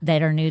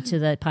that are new to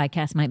the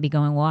podcast might be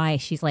going, why?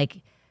 She's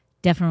like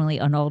definitely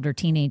an older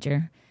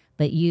teenager,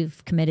 but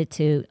you've committed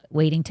to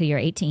waiting till you're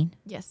 18.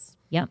 Yes.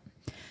 Yep.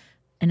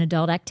 An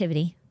adult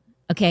activity.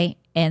 Okay.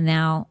 And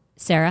now,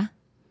 Sarah,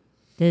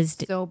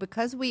 So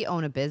because we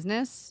own a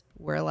business,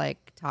 we're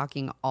like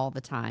talking all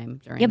the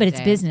time during Yeah, but the it's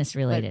day. business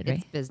related, But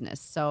it's right?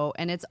 business. So,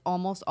 and it's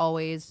almost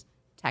always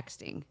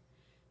texting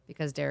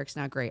because Derek's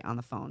not great on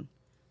the phone.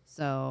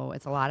 So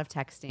it's a lot of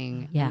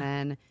texting. Yeah. And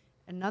then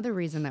another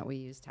reason that we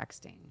use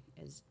texting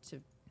is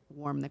to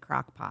warm the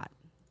crock pot.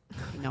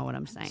 You know what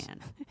I'm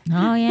saying?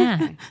 Oh,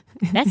 yeah.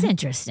 That's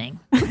interesting.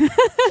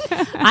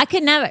 I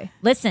could never.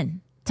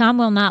 Listen, Tom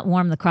will not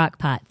warm the crock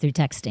pot through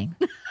texting.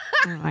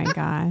 Oh my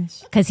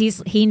gosh. Because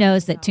he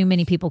knows that too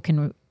many people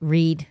can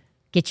read.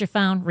 Get your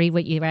phone, read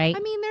what you write. I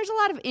mean, there's a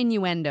lot of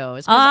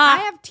innuendos. 'Cause I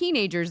have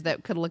teenagers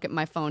that could look at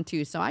my phone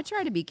too, so I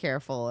try to be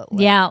careful. At,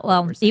 like, yeah, what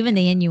well, we're saying. even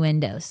the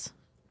innuendos.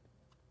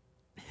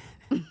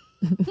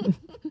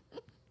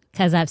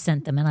 Because I've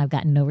sent them and I've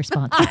gotten no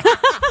response back.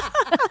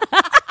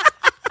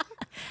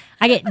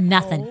 I get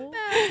nothing.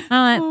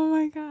 Oh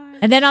my god.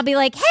 And then I'll be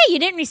like, hey, you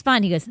didn't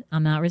respond. He goes,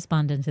 I'm not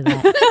responding to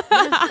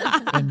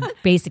that. And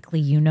basically,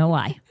 you know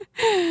why.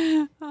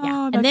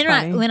 Oh, And then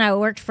funny. when I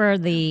worked for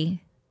the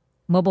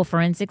mobile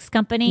forensics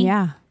company,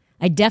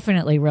 I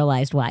definitely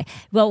realized why.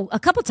 Well, a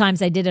couple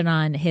times I did it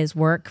on his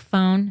work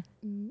phone.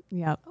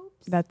 Yep.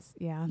 That's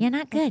yeah. Yeah,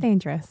 not That's good.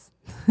 dangerous.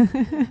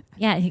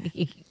 Yeah,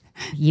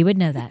 you would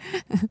know that.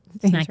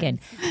 It's not good.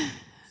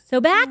 So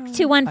back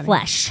to one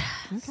flesh.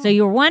 So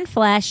you're one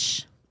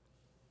flesh.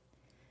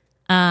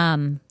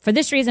 For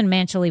this reason, a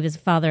man shall leave his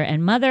father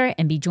and mother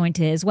and be joined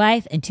to his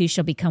wife, and two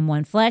shall become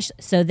one flesh.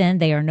 So then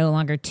they are no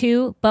longer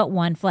two, but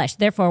one flesh.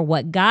 Therefore,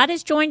 what God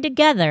has joined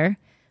together,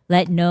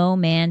 let no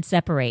man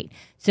separate.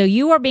 So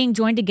you are being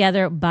joined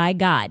together by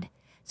God.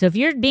 So if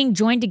you're being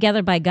joined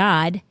together by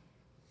God,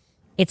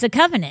 it's a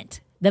covenant.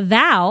 The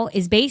vow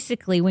is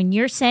basically when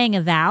you're saying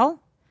a vow,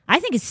 I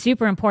think it's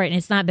super important.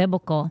 It's not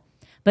biblical.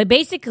 But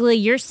basically,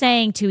 you're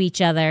saying to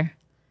each other,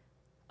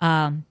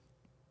 to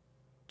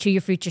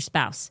your future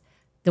spouse,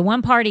 the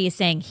one party is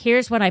saying,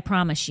 here's what I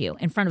promise you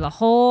in front of a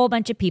whole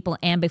bunch of people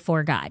and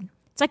before God.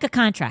 It's like a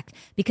contract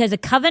because a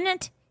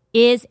covenant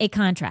is a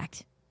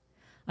contract.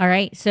 All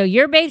right. So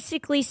you're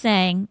basically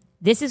saying,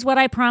 this is what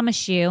I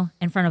promise you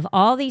in front of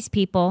all these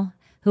people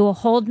who will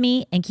hold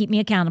me and keep me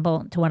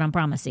accountable to what I'm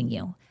promising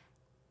you.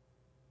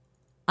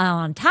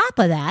 On top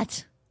of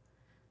that,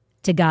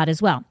 to God as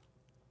well.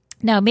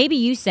 Now, maybe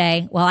you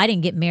say, well, I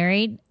didn't get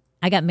married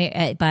I got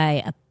married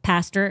by a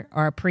pastor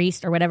or a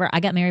priest or whatever. I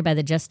got married by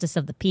the justice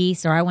of the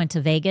peace, or I went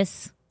to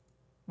Vegas,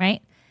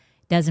 right?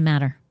 Doesn't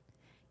matter.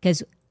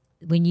 Because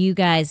when you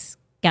guys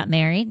got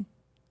married,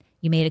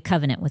 you made a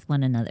covenant with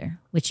one another,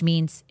 which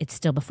means it's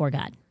still before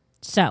God.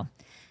 So,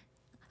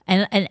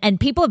 and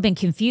people have been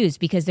confused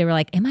because they were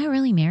like, am I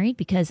really married?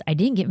 Because I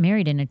didn't get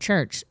married in a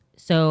church.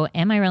 So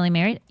am I really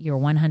married? You're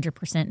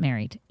 100%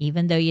 married.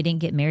 Even though you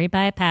didn't get married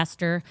by a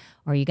pastor,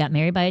 or you got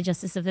married by a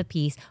justice of the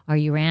peace, or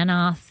you ran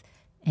off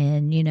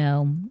and,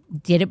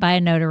 did it by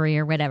a notary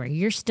or whatever,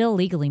 you're still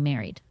legally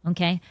married,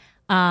 okay?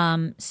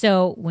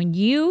 So when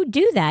you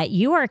do that,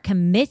 you are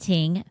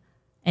committing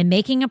and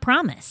making a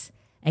promise,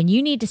 and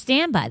you need to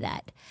stand by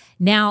that.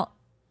 Now,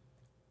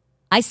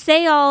 I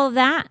say all of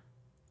that,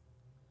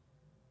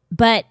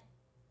 but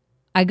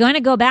I'm going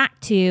to go back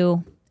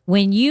to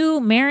when you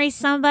marry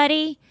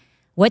somebody,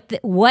 what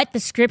the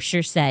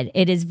scripture said.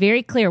 It is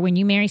very clear when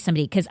you marry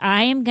somebody, because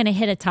I am going to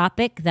hit a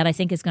topic that I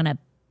think is going to,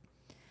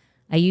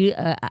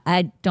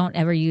 I don't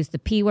ever use the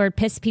P word,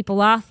 piss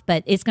people off,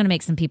 but it's going to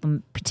make some people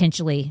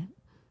potentially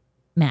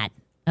mad,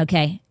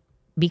 okay?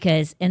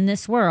 Because in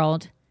this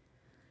world,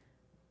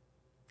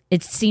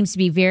 it seems to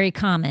be very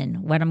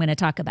common what I'm going to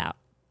talk about.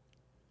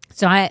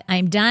 So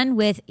I'm done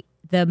with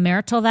the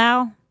marital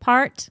vow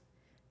part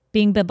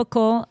being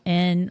biblical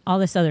and all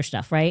this other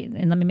stuff, right?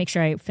 And let me make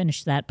sure I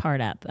finish that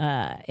part up.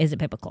 Is it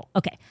biblical?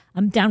 Okay,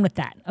 I'm done with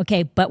that.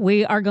 Okay, but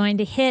we are going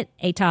to hit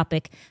a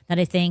topic that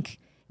I think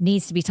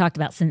needs to be talked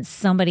about. Since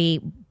somebody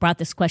brought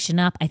this question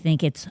up, I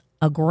think it's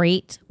a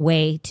great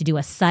way to do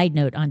a side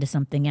note onto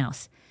something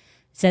else.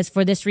 It says,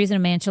 for this reason, a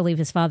man shall leave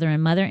his father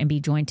and mother and be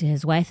joined to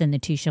his wife, and the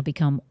two shall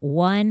become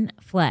one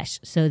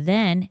flesh. So at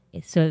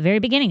the very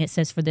beginning, it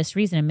says, for this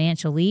reason, a man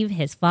shall leave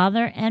his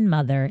father and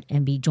mother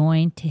and be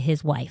joined to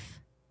his wife.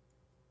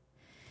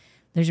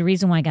 There's a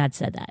reason why God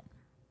said that.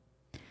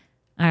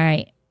 All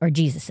right. Or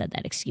Jesus said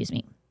that, excuse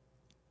me.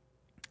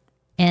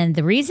 And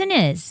the reason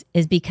is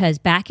because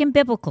back in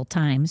biblical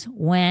times,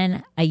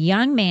 when a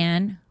young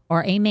man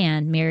or a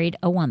man married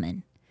a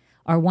woman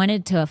or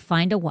wanted to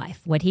find a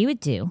wife, what he would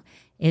do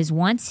is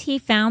once he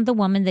found the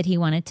woman that he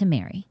wanted to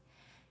marry,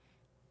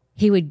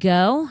 he would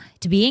go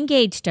to be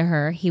engaged to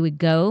her. He would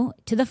go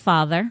to the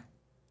father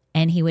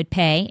and he would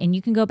pay. And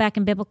you can go back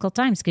in biblical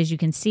times because you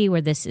can see where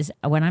this is,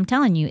 what I'm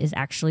telling you is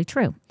actually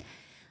true.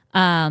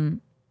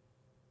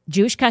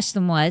 Jewish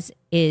custom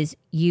is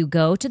you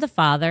go to the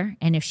father,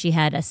 and if she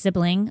had a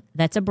sibling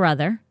that's a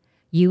brother,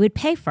 you would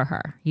pay for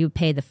her. You would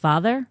pay the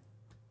father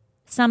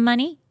some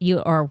money,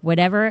 or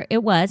whatever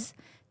it was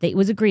that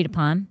was agreed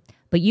upon,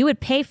 but you would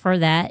pay for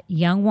that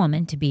young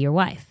woman to be your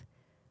wife,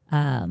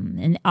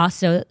 and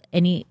also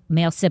any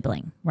male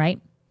sibling, right?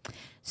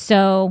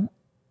 So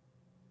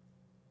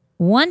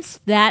once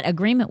that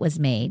agreement was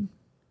made,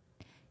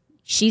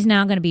 she's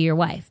now going to be your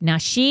wife. Now,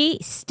 she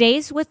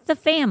stays with the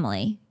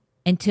family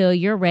until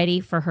you're ready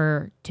for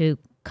her to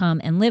come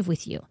and live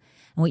with you.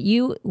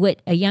 And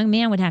what a young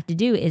man would have to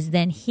do is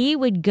then he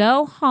would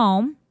go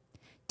home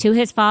to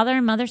his father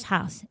and mother's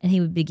house, and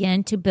he would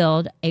begin to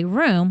build a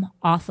room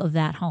off of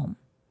that home.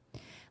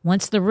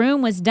 Once the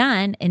room was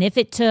done, and if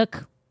it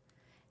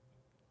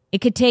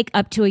could take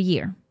up to a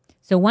year.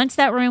 So once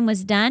that room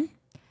was done,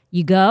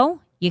 you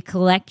go, you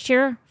collect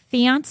your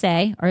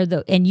fiance,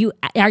 and you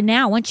are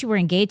now, once you were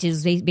engaged,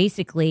 is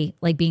basically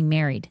like being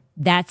married.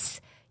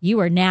 You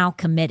are now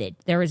committed.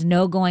 There is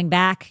no going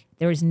back.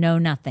 There is no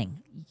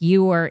nothing.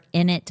 You are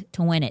in it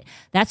to win it.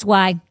 That's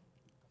why,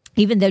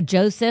 even though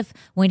Joseph,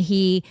 when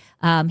he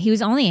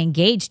was only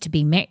engaged to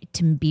be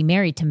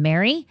married to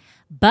Mary,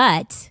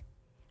 but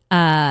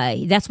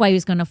that's why he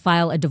was going to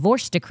file a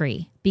divorce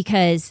decree,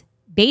 because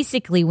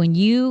basically when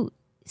you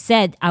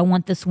said, I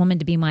want this woman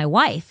to be my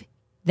wife,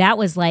 that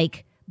was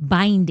like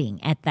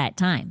binding at that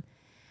time.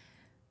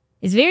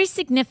 It's very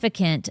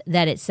significant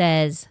that it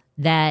says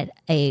that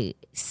a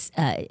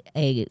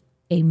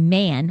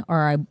man,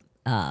 or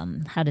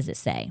how does it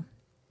say?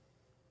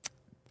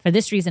 For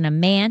this reason, a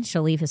man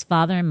shall leave his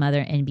father and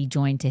mother and be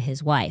joined to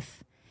his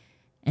wife,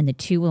 and the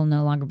two will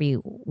no longer be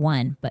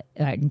one, but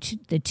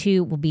the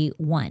two will be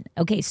one.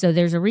 Okay, so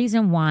there's a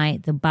reason why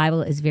the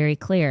Bible is very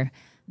clear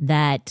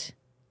that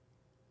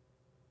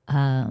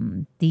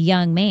the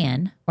young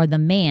man or the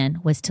man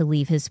was to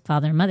leave his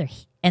father and mother.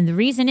 And the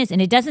reason is,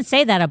 and it doesn't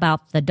say that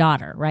about the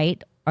daughter,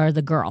 right, or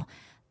the girl.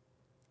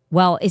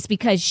 Well, it's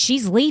because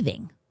she's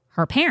leaving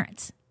her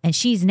parents, and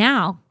she's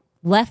now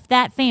left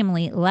that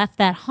family, left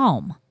that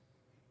home.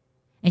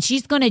 And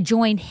she's going to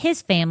join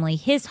his family,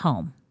 his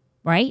home,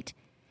 right?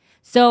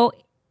 So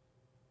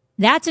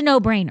that's a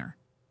no-brainer.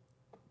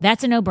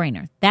 That's a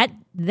no-brainer. That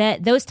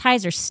those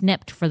ties are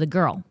snipped for the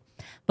girl.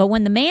 But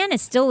when the man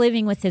is still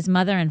living with his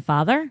mother and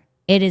father,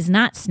 it is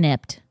not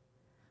snipped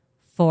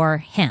for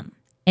him.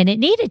 And it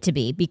needed to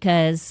be,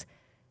 because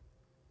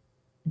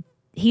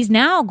he's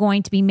now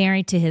going to be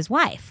married to his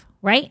wife,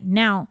 right?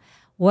 Now,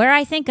 where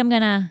I think I'm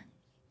going to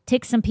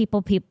take some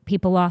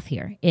people off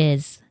here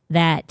is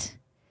that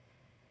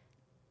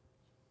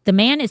the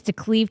man is to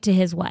cleave to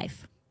his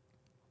wife.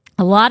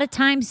 A lot of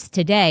times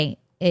today,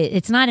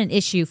 it's not an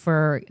issue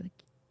for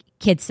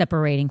kids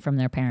separating from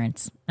their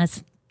parents.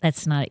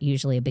 That's not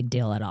usually a big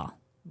deal at all.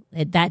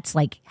 That's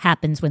like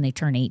happens when they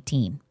turn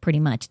 18, pretty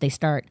much. They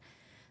start,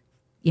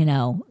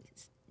 not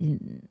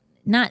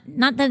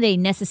that they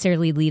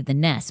necessarily leave the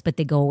nest, but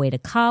they go away to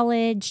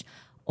college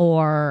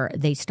or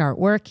they start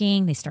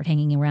working, they start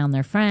hanging around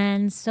their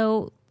friends.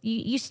 So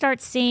you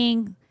start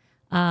seeing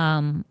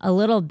a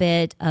little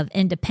bit of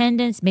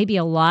independence, maybe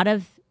a lot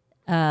of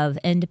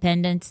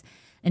independence.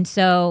 And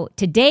so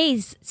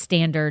today's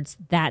standards,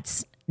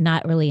 that's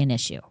not really an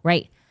issue,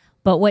 right?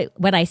 But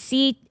what I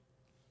see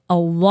a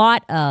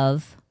lot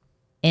of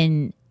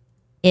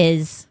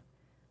is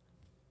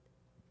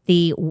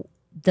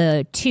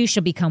the two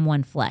shall become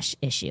one flesh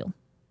issue,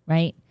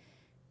 right?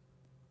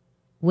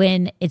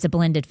 When it's a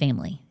blended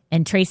family.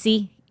 And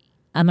Tracy,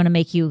 I'm going to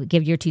make you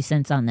give your 2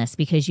 cents on this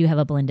because you have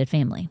a blended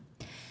family.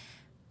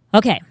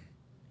 Okay.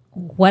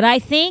 What I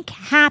think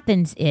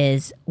happens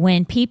is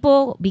when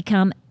people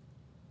become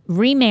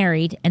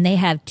remarried and they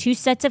have 2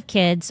 sets of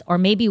kids, or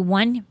maybe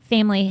one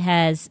family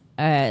has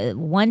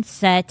one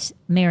set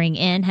marrying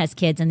in has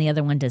kids and the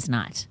other one does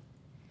not.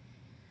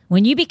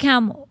 When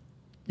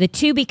the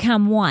two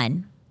become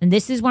one, and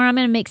this is where I'm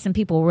going to make some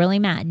people really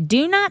mad.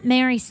 Do not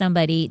marry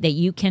somebody that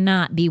you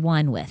cannot be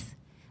one with.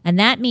 And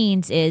that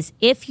means is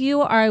if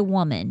you are a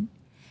woman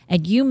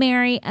and you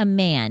marry a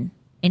man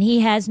and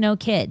he has no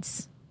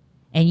kids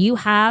and you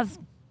have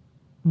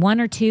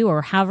 1 or 2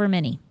 or however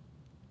many,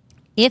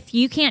 if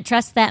you can't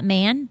trust that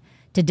man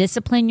to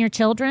discipline your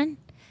children,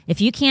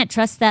 if you can't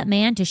trust that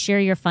man to share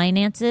your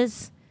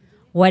finances,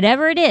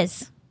 whatever it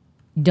is,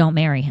 don't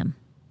marry him.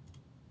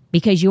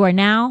 Because you are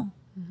now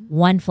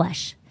one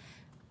flesh.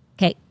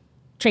 Okay,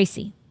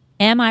 Tracy,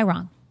 am I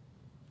wrong?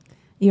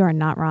 You are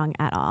not wrong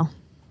at all.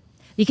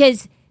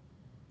 Because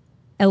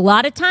a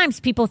lot of times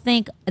people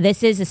think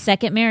this is a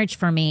second marriage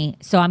for me,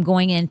 so I'm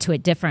going into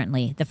it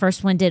differently. The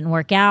first one didn't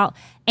work out.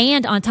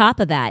 And on top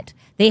of that,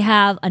 they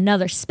have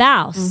another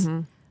spouse.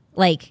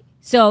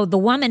 So the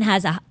woman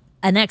has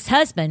an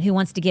ex-husband who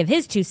wants to give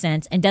his 2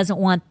 cents and doesn't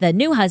want the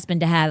new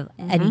husband to have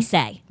any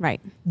say.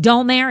 Right.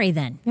 Don't marry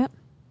then. Yep.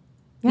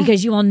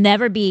 Because you will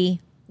never be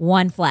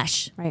one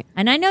flesh. Right.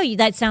 And I know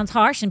that sounds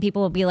harsh and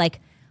people will be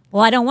like,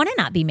 well, I don't want to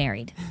not be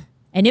married.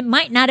 And it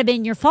might not have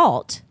been your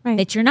fault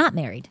that you're not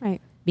married. Right.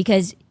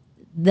 Because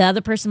the other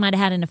person might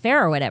have had an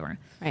affair or whatever.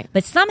 Right.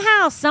 But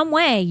somehow, some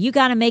way, you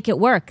got to make it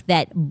work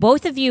that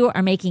both of you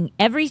are making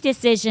every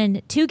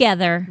decision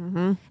together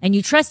and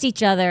you trust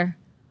each other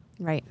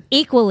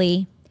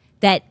equally,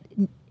 that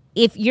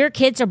if your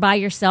kids are by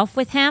yourself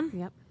with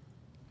him,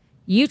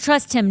 you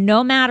trust him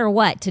no matter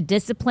what, to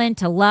discipline,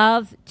 to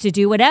love, to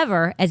do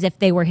whatever, as if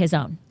they were his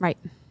own. Right.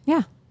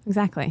 Yeah,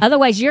 exactly.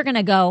 Otherwise, you're going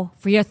to go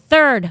for your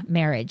third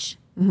marriage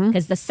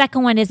because the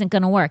second one isn't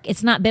going to work.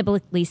 It's not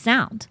biblically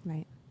sound.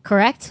 Right.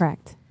 Correct?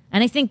 Correct.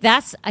 And I think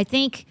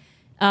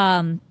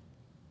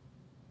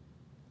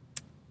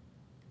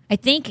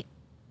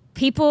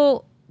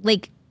people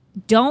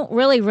don't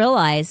really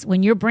realize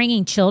when you're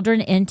bringing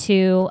children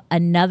into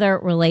another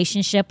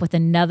relationship with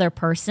another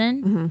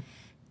person,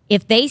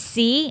 if they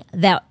see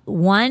that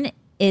one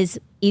is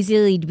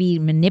easily to be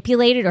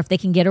manipulated or if they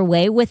can get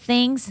away with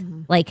things,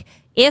 like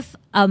if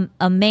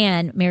a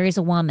man marries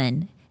a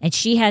woman and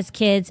she has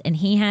kids and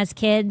he has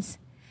kids,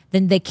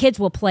 then the kids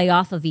will play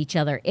off of each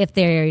other if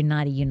they're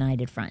not a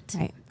united front.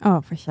 Right. Oh,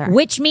 for sure.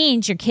 Which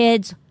means your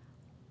kids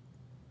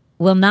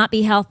will not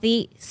be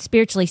healthy,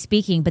 spiritually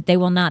speaking, but they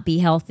will not be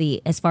healthy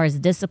as far as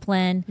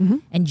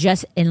discipline and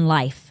just in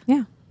life.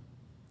 Yeah.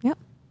 Yep.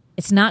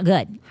 It's not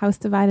good. House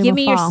divided Give will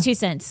me fall. your 2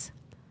 cents.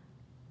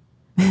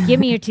 Give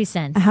me your 2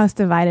 cents. A house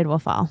divided will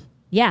fall.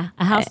 Yeah,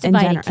 a house In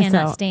divided general,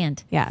 cannot so-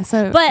 stand. Yeah.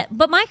 So,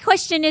 But my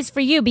question is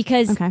for you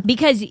because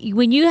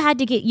when you had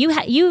to get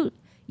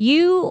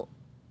you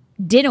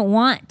didn't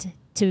want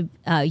to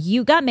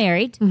you got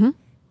married,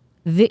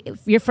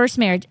 your first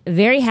marriage,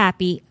 very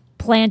happy,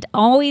 planned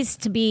always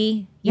to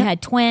be. You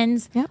had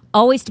twins,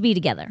 always to be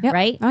together,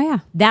 right? Oh yeah.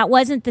 That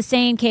wasn't the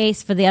same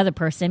case for the other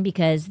person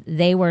because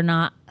they were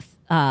not.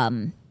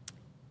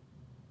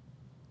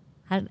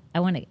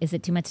 Is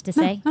it too much to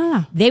say?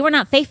 No. They were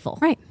not faithful,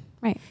 Right.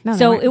 Right. No,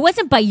 so no, it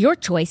wasn't by your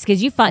choice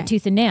because you fought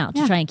tooth and nail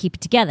to Yeah. try and keep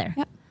it together.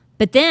 Yep.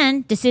 But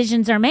then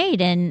decisions are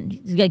made, and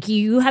like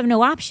you have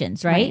no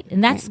options, right?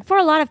 And that's for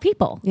a lot of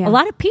people. Yeah. A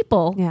lot of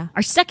people Yeah.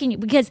 are stuck in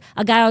because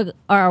a guy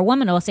or a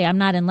woman will say, "I'm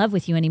not in love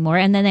with you anymore,"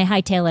 and then they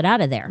hightail it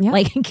out of there. Yep.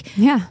 Like,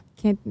 yeah.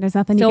 There's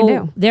nothing so you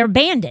can do. they're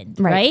abandoned,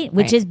 right?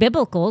 Which right. is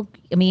biblical.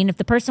 I mean, if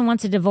the person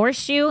wants to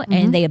divorce you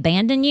and they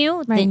abandon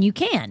you, then you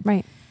can.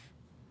 Right.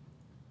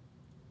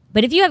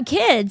 But if you have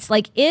kids,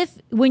 like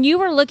when you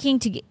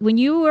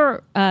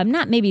were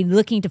not maybe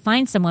looking to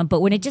find someone,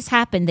 but when it just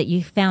happened that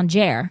you found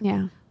Jer,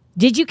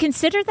 did you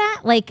consider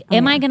that? Like,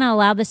 am I going to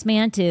allow this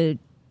man to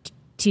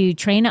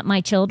train up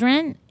my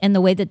children in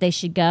the way that they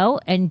should go?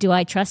 And do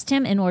I trust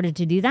him in order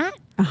to do that?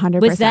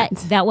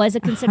 100%. That was a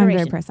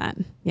consideration?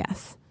 100%.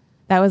 Yes.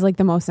 That was like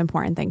the most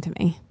important thing to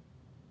me.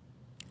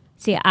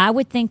 See, I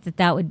would think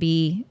that would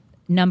be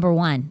number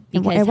one,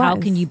 because how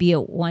can you be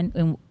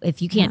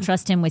if you can't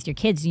trust him with your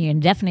kids? You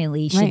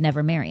definitely should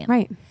never marry him.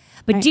 Right.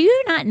 But Right. do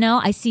you not know?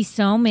 I see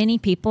so many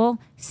people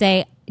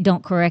say,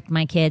 "Don't correct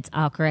my kids.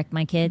 I'll correct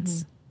my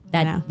kids."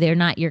 That they're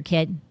not your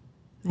kid.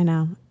 I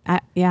know.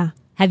 Yeah.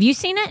 Have you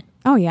seen it?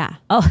 Oh yeah.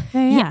 Oh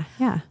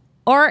Yeah.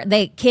 Or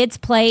the kids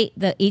play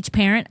each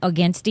parent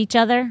against each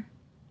other.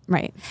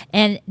 Right.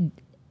 And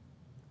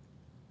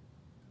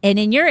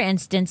in your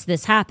instance,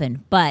 this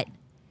happened, but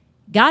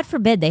God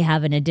forbid they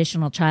have an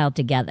additional child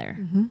together.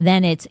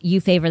 Then it's you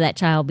favor that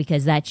child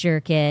because that's your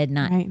kid,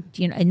 not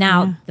you know. And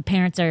now the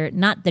parents are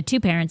not the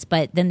two parents,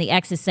 but then the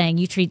ex is saying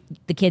you treat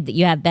the kid that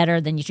you have better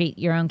than you treat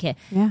your own kid.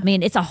 Yeah. I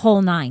mean, it's a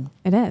whole nine.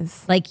 It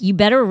is. Like you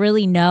better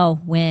really know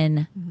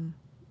when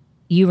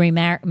you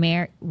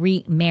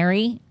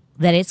remarry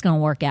that it's going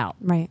to work out,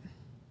 right?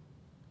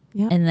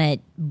 Yeah, and that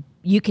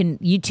you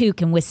two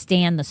can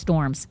withstand the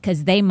storms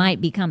because they might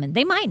be coming.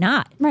 They might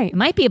not. Right. It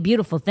might be a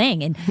beautiful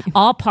thing, and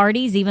all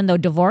parties, even though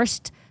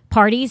divorced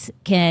parties,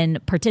 can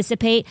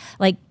participate.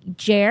 Like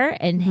Jer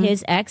and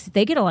his ex,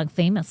 they get along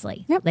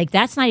famously. Yep. Like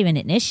that's not even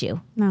an issue.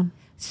 No.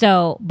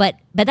 So, but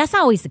that's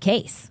not always the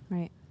case.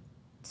 Right.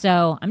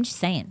 So I'm just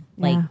saying,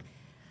 like. Yeah.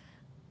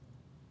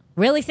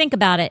 Really think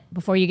about it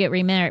before you get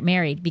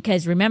remarried,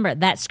 because remember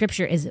that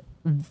scripture is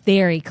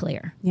very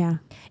clear. Yeah,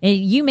 and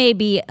you may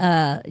be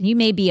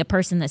a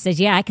person that says,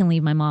 "Yeah, I can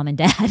leave my mom and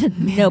dad,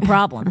 no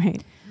problem."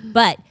 Right.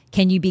 But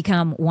can you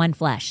become one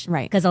flesh?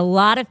 Right. Because a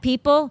lot of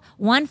people,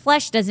 one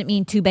flesh doesn't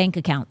mean two bank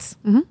accounts.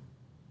 Mm-hmm.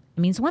 It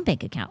means one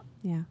bank account.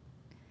 Yeah.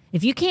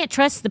 If you can't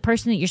trust the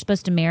person that you're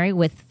supposed to marry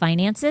with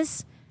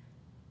finances,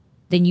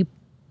 then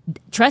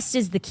trust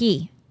is the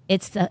key.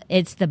 It's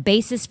the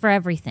basis for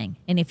everything.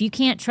 And if you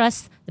can't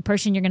trust the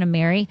person you're going to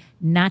marry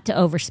not to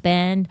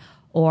overspend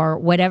or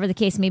whatever the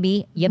case may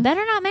be, you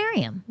better not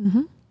marry him.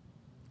 Mm-hmm.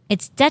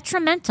 It's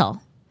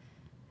detrimental.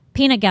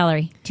 Peanut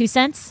Gallery, 2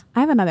 cents. I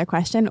have another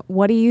question.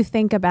 What do you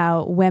think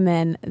about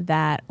women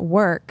that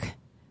work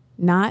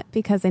not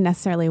because they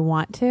necessarily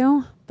want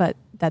to, but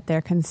that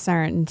they're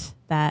concerned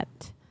that,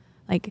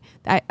 like,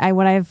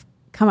 what I've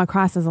come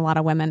across is a lot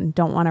of women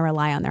don't want to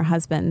rely on their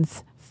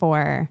husbands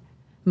for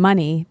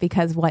money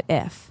because what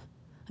if?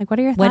 Like, what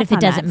are your thoughts on that? What if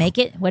it doesn't make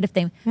it? What if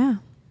they... Yeah.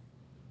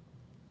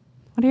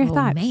 What are your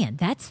thoughts? Man,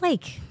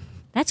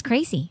 that's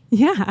crazy.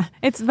 Yeah.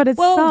 It's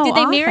well, so did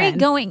they marry often.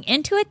 going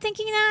into it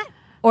thinking that?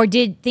 Or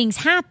did things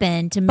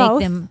happen to make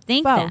them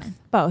think that?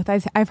 Both.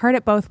 I've heard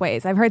it both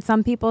ways. I've heard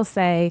some people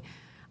say,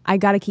 I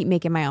got to keep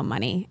making my own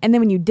money. And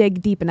then when you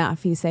dig deep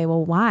enough, you say,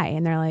 well, why?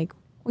 And they're like,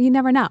 well, you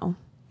never know.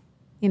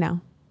 You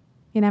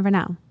never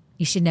know.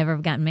 You should never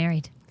have gotten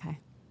married. Okay.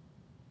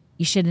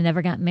 You should have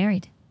never gotten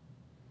married.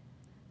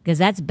 Because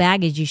that's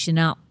baggage you should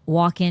not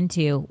walk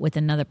into with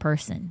another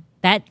person.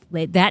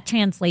 That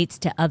translates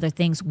to other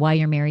things while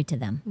you're married to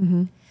them.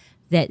 Mm-hmm.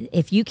 That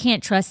if you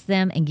can't trust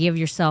them and give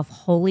yourself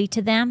wholly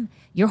to them,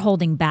 you're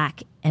holding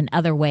back in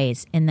other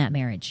ways in that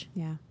marriage.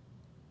 Yeah.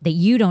 That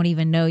you don't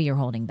even know you're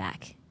holding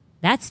back.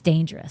 That's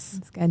dangerous.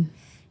 That's good.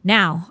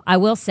 Now, I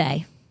will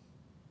say,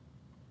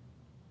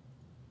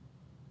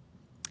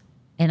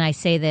 and I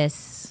say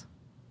this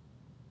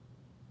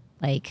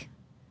like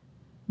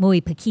muy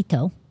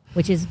poquito,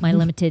 which is my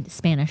limited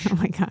Spanish. Oh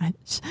my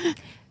gosh.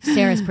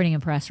 Sarah's pretty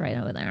impressed right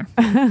over there.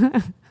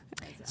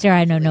 Sarah,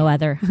 I know no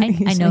other.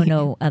 I know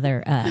no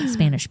other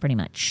Spanish pretty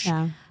much.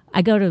 Yeah.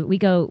 When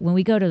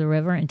we go to the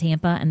river in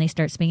Tampa and they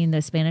start speaking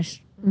those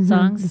Spanish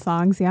songs. The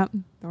songs, yep.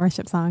 The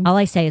worship songs. All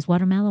I say is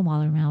watermelon,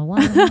 watermelon,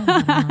 watermelon,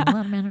 watermelon,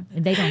 watermelon.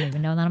 And they don't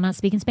even know that I'm not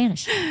speaking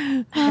Spanish.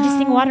 I just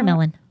sing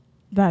watermelon.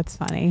 That's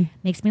funny.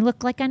 Makes me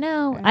look like I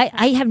know.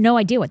 I have no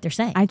idea what they're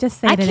saying. I just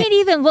say I can't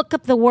even look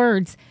up the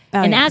words.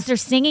 And yeah. as they're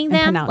singing And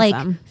them, pronounce like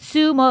them.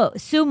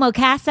 Sumo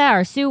Casa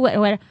or Su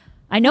what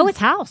I know it's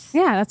house.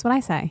 Yeah, that's what I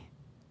say.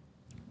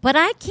 But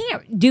I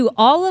can't do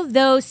all of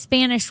those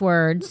Spanish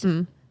words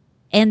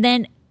and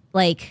then,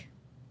 like,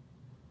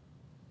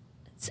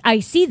 I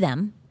see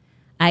them.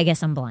 I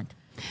guess I'm blind.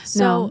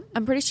 So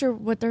I'm pretty sure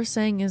what they're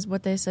saying is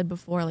what they said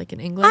before, like in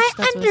English. I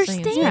That's what it's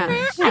saying in understand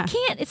Spanish. that. I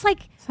can't. It's like...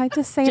 So I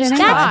just say it Just in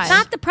try. English. That's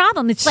not the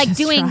problem. It's like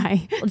doing...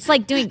 try. It's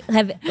like doing...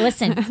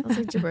 Listen. Sounds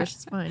like gibberish.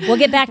 It's fine. We'll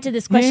get back to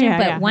this question, Yeah,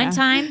 but yeah, one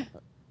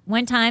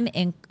time,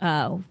 in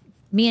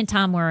me and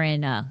Tom were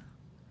in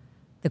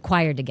the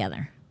choir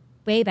together,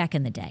 way back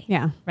in the day.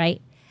 Yeah.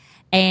 Right?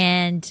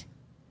 And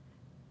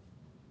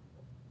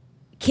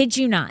kid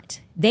you not,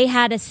 they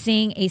had us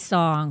sing a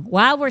song.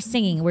 While we're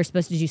singing, we're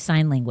supposed to do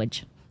sign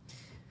language.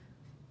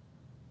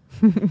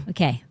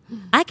 Okay.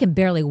 I can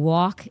barely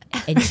walk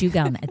and chew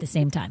gum at the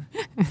same time.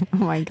 Oh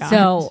my God.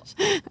 So,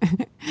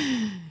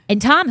 and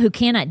Tom, who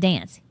cannot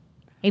dance,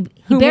 he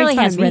Who barely makes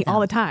fun has of me rhythm all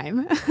the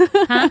time.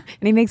 Huh?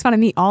 And he makes fun of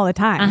me all the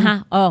time.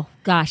 Uh-huh. Oh,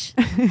 gosh.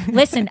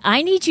 Listen,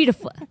 I need you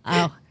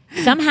to...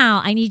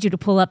 somehow I need you to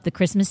pull up the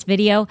Christmas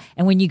video,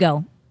 and when you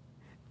go...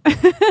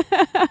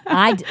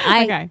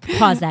 I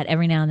pause that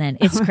every now and then.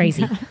 It's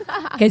crazy.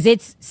 Because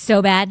it's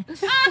so bad.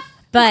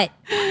 But,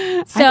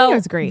 so... it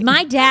was great.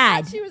 My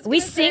dad... We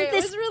sing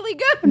this... It was really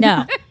good.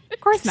 No. Of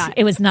course not.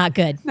 It was not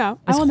good. No. It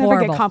I was will never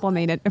horrible. get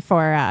complimented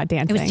for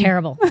dancing. It was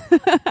terrible.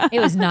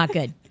 It was not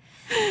good.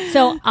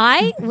 So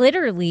I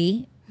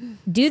literally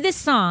do this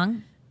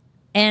song,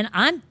 And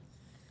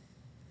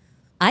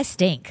I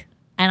stink.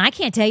 And I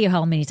can't tell you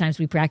how many times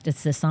we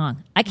practiced this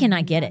song. I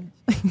cannot get it.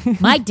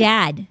 My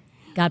dad,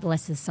 God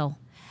bless his soul,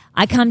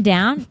 I come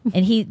down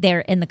and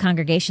they're in the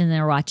congregation and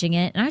they're watching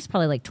it. And I was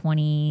probably like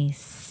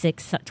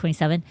 26,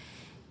 27.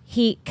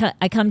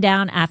 I come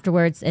down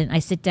afterwards and I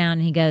sit down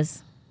and he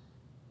goes,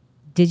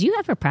 did you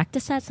ever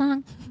practice that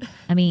song?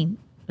 I mean,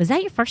 was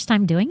that your first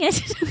time doing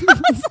it?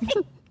 I was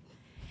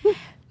like,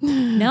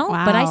 no,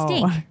 but I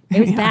stink. It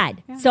was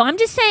bad. Yeah. So I'm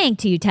just saying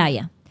to you,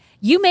 Talia,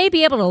 you may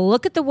be able to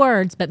look at the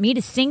words, but me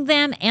to sing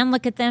them and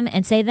look at them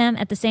and say them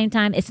at the same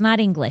time, it's not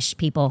English,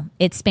 people.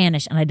 It's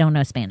Spanish, and I don't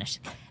know Spanish.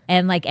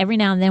 And like every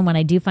now and then when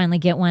I do finally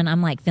get one,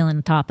 I'm like feeling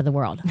the top of the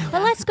world.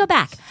 But let's go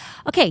back.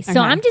 Okay, so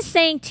I'm just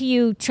saying to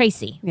you,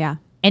 Tracy. Yeah.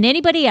 And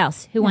anybody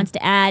else who wants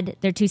to add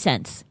their 2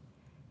 cents.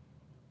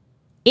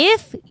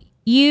 If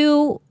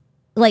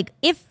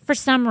for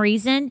some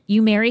reason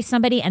you marry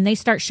somebody and they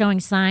start showing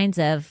signs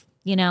of,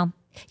 you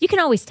can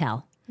always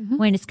tell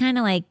when it's kind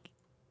of like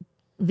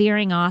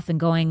veering off and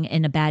going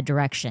in a bad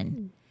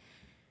direction.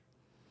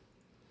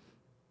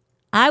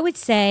 I would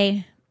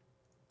say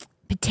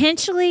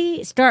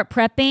potentially start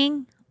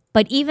prepping,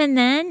 but even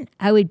then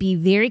I would be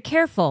very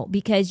careful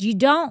because you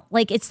don't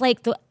it's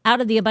like out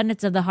of the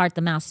abundance of the heart,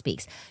 the mouth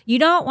speaks. You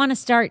don't want to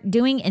start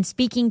doing and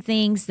speaking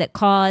things that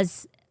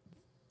cause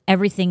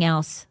everything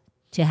else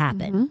to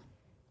happen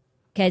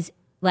because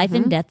life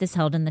and death is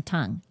held in the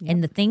tongue.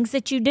 And the things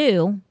that you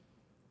do,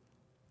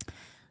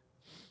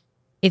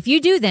 if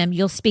you do them,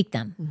 you'll speak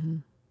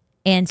them.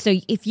 And so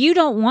if you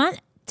don't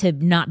want to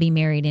not be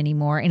married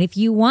anymore, and if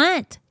you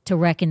want to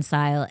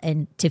reconcile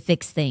and to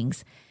fix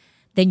things,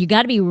 then you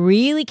got to be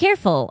really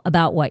careful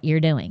about what you're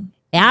doing.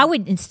 I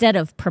would, instead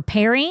of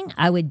preparing,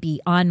 I would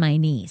be on my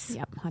knees,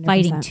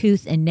 fighting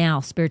tooth and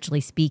nail,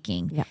 spiritually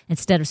speaking,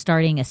 instead of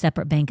starting a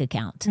separate bank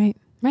account.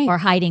 Right. Or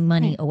hiding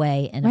money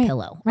away in a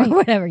pillow or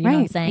whatever, you know what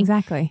I'm saying?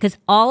 Exactly. Because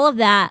all of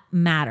that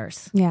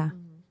matters. Yeah.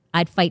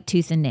 I'd fight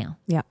tooth and nail.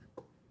 Yep.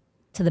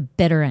 To the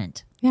bitter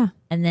end. Yeah.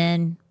 And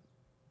then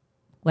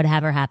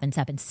whatever happens.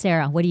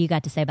 Sarah, what do you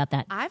got to say about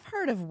that? I've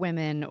heard of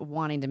women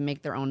wanting to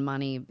make their own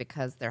money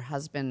because their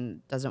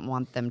husband doesn't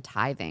want them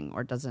tithing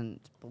or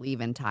doesn't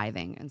believe in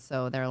tithing. And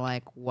so they're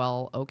like,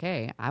 well,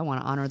 okay, I want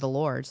to honor the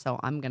Lord, so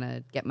I'm going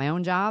to get my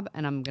own job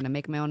and I'm going to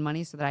make my own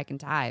money so that I can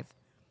tithe.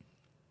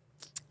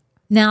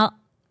 Now,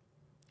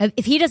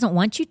 if he doesn't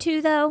want you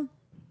to, though,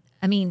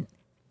 I mean,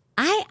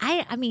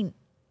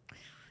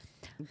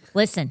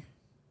 listen,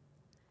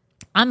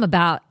 I'm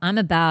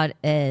about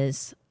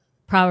as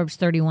Proverbs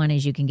 31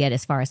 as you can get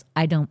as far as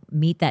I don't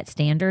meet that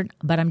standard,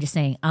 but I'm just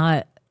saying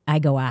I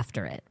go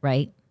after it,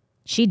 right?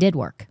 She did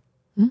work.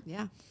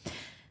 Yeah.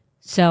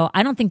 So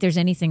I don't think there's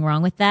anything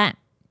wrong with that.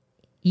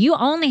 You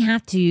only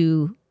have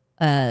to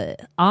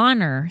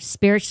honor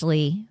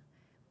spiritually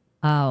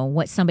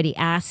what somebody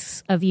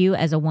asks of you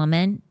as a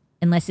woman,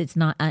 unless it's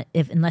not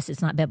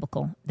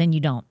biblical, then you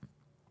don't.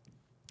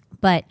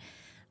 But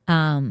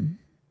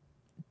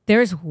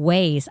there's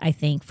ways, I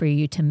think, for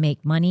you to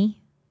make money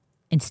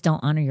and still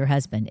honor your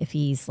husband. If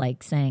he's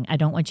like saying, I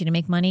don't want you to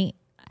make money.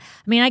 I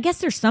mean, I guess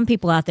there's some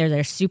people out there that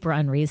are super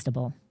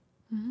unreasonable.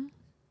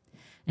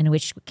 In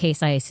which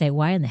case I say,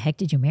 why in the heck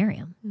did you marry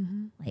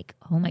him? Like,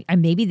 oh my,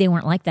 maybe they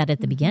weren't like that at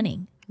the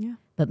beginning. Yeah.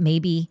 But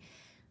maybe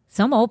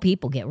some old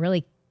people get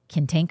really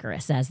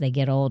cantankerous as they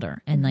get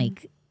older. And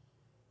like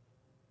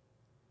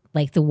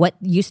the what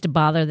used to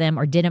bother them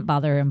or didn't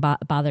bother them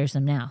bothers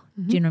them now.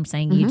 Do you know what I'm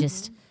saying? You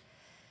just,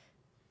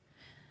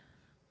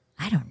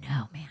 I don't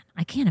know, man.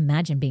 I can't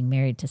imagine being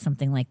married to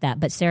something like that.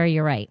 But Sarah,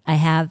 you're right. I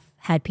have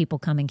had people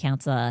come and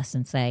counsel us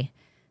and say,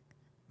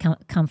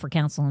 come for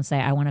counsel and say,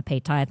 I want to pay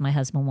tithe. My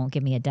husband won't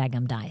give me a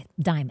daggum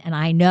dime. And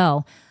I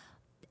know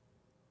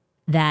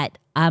that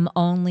I'm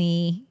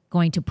only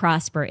going to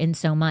prosper in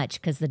so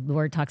much because the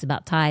word talks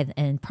about tithe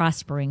and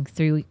prospering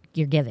through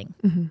your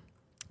giving.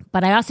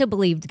 But I also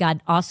believe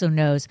God also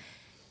knows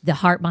the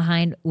heart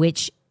behind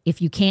which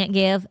if you can't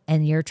give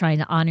and you're trying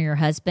to honor your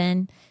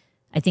husband,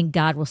 I think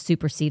God will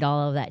supersede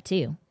all of that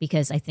too,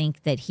 because I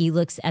think that he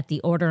looks at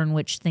the order in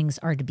which things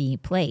are to be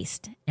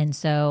placed. And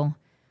so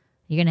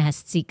you're going to have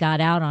to seek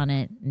God out on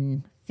it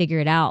and figure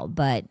it out.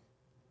 But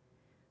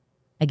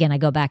again, I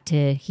go back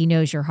to he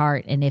knows your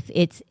heart. And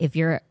if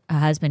your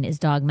husband is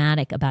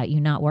dogmatic about you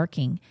not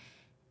working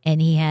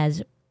and he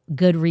has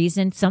good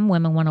reason, some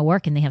women want to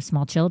work and they have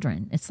small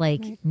children. It's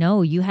like,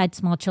 no, you had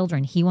small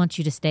children. He wants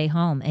you to stay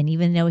home. And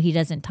even though he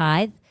doesn't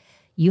tithe,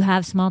 you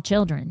have small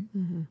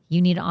children.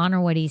 You need to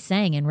honor what he's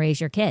saying and raise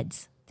your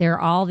kids. There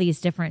are all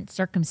these different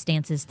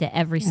circumstances to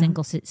every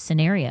single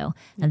scenario.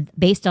 And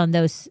based on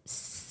those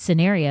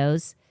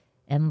scenarios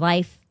and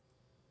life,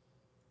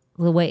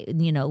 the way,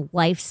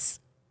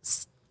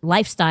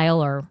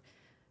 lifestyle or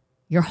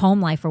your home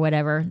life or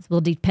whatever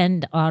will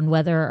depend on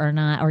whether or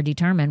not, or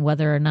determine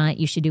whether or not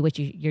you should do what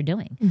you're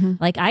doing.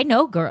 Like I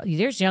know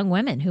there's young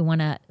women who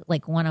want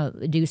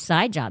to do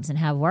side jobs and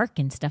have work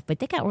and stuff, but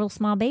they got real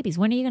small babies.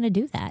 When are you going to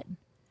do that?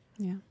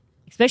 Yeah.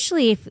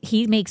 Especially if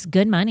he makes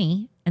good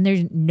money and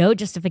there's no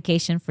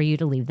justification for you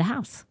to leave the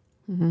house.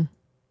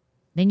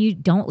 then you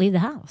don't leave the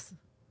house.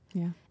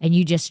 Yeah. And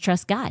you just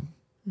trust God.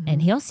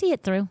 And he'll see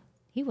it through.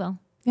 He will.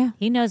 Yeah.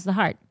 He knows the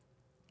heart.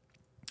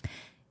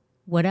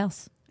 What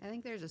else? I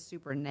think there's a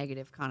super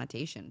negative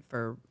connotation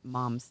for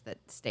moms that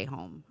stay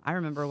home. I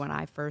remember when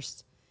I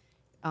first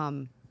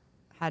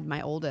had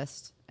my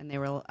oldest, and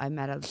I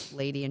met a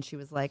lady, and she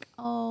was like,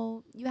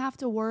 "Oh, you have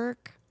to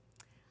work.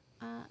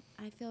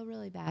 I feel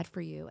really bad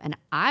for you." And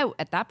I,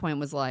 at that point,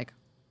 was like,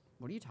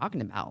 "What are you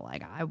talking about?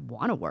 Like, I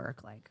want to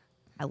work. Like,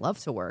 I love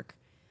to work."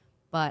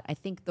 But I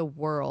think the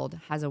world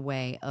has a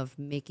way of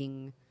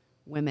making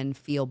women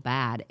feel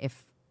bad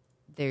if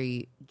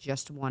they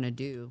just want to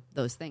do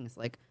those things,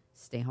 like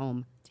stay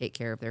home, take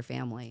care of their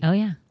family. Oh,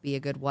 yeah. Be a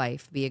good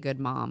wife, be a good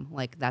mom.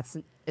 Like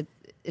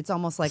it's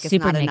almost like Super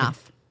it's not negative.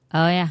 enough.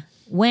 Oh, yeah.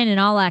 When in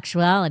all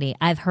actuality,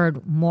 I've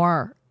heard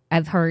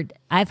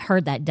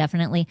that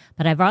definitely,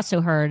 but I've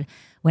also heard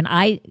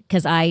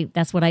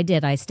that's what I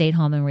did. I stayed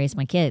home and raised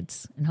my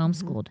kids and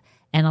homeschooled.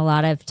 And a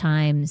lot of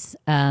times,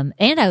 and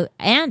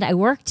I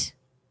worked,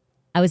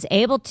 I was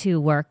able to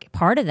work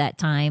part of that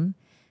time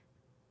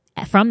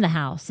from the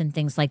house and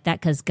things like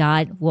that, because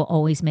God will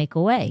always make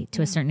a way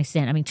to a certain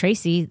extent. I mean,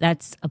 Tracy,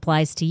 that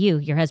applies to you.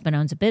 Your husband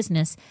owns a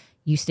business.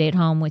 You stay at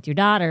home with your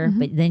daughter,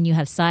 but then you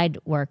have side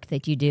work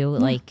that you do.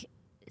 Like,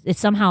 it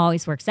somehow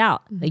always works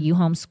out. But you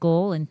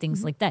homeschool and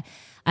things like that.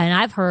 And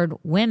I've heard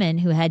women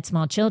who had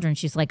small children,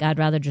 she's like, I'd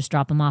rather just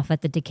drop them off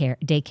at the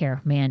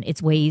daycare. Man,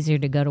 it's way easier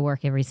to go to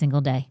work every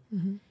single day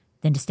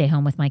than to stay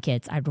home with my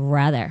kids. I'd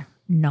rather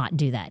not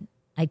do that.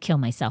 I'd kill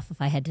myself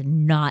if I had to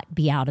not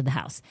be out of the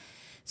house.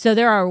 So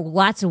there are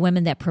lots of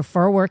women that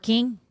prefer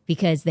working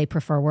because they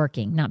prefer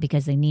working, not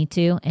because they need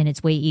to. And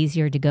it's way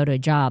easier to go to a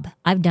job.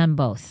 I've done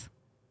both.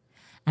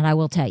 And I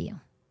will tell you,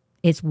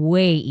 it's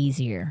way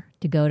easier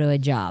to go to a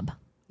job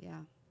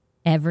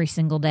every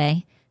single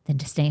day than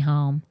to stay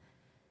home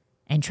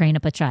and train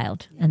up a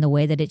child in the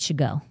way that it should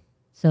go.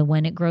 So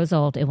when it grows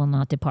old, it will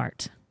not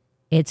depart.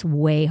 It's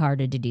way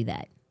harder to do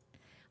that.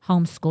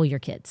 Homeschool your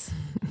kids.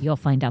 You'll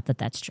find out that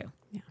that's true.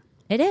 Yeah.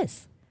 It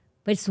is.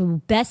 But it's the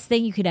best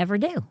thing you could ever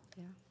do.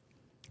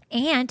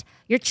 And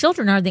your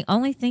children are the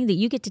only thing that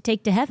you get to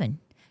take to heaven.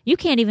 You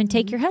can't even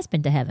take your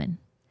husband to heaven.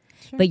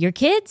 Sure. But your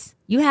kids,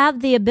 you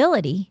have the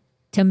ability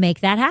to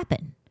make that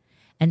happen.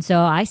 And so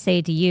I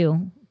say to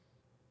you,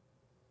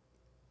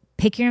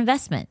 pick your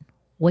investment.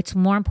 What's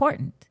more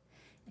important?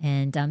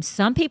 And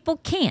some people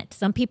can't.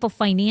 Some people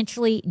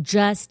financially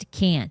just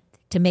can't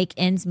to make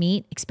ends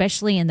meet,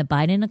 especially in the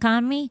Biden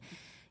economy.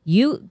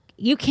 You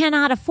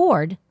cannot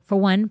afford for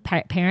one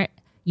parent.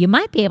 You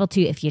might be able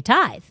to if you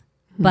tithe,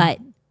 but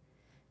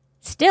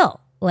still,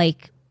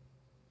 like,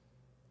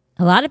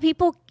 a lot of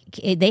people,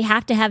 they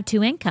have to have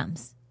two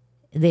incomes.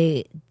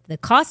 The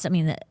cost, I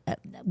mean,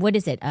 what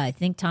is it? I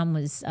think Tom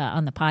was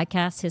on the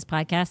podcast, his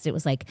podcast. It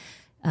was like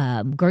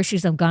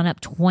groceries have gone up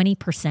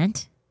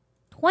 20%.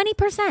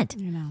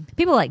 20%. You know.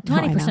 People are like,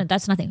 20%,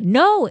 that's nothing.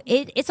 No,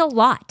 it's a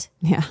lot.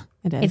 Yeah,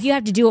 it is. If you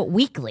have to do it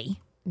weekly,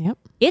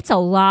 it's a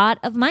lot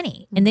of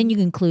money. And then you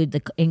include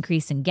the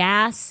increase in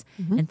gas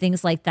and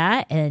things like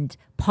that, and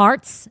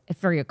parts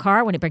for your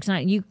car when it breaks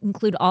down. You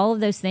include all of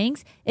those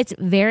things. It's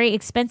very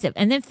expensive.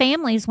 And then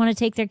families want to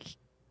take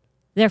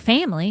their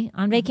family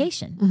on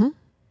vacation.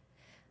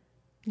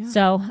 Yeah.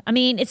 So, I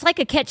mean, it's like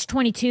a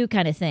catch-22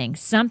 kind of thing.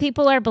 Some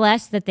people are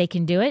blessed that they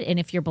can do it, and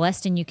if you're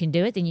blessed and you can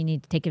do it, then you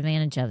need to take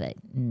advantage of it.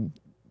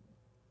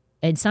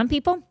 And some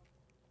people,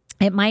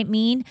 it might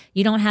mean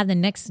you don't have the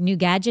next new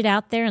gadget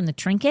out there and the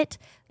trinket,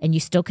 and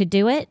you still could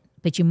do it,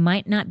 but you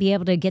might not be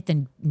able to get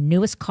the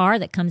newest car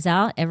that comes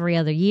out every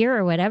other year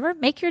or whatever.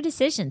 Make your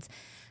decisions.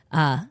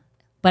 But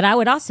I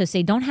would also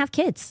say don't have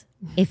kids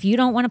if you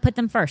don't want to put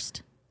them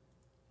first.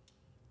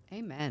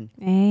 Amen.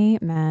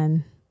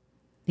 Amen.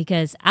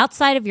 Because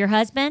outside of your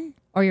husband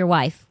or your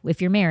wife,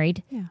 if you're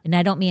married, and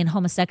I don't mean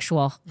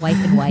homosexual wife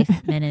and wife,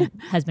 men and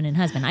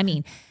husband. I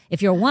mean,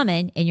 if you're a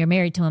woman and you're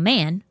married to a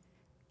man,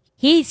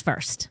 he's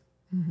first,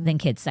 then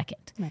kids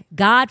second. Right.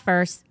 God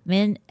first,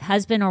 men,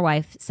 husband or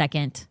wife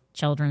second,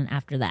 children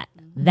after that.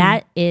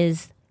 That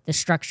is the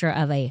structure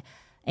of a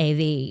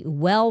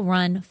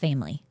well-run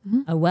family,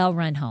 a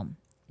well-run home.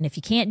 And if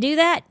you can't do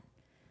that,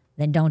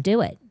 then don't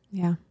do it.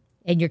 Yeah.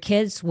 And your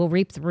kids will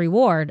reap the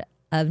reward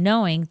of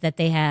knowing that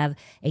they have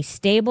a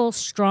stable,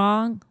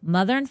 strong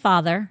mother and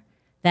father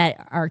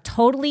that are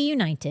totally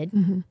united,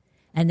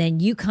 and then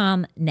you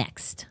come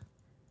next.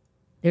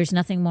 There's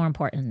nothing more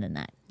important than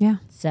that. Yeah.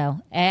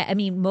 So, I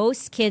mean,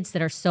 most kids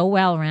that are so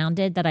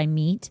well-rounded that I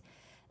meet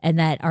and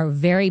that are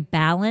very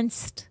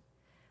balanced,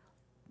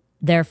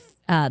 they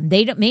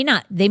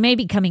may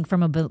be coming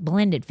from a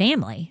blended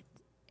family.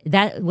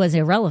 That was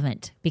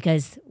irrelevant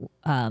because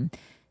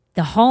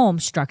the home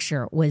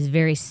structure was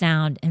very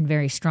sound and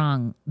very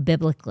strong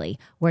biblically,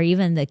 where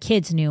even the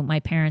kids knew my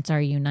parents are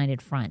a united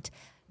front.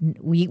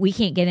 We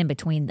can't get in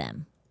between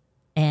them,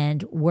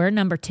 and we're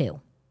number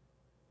two.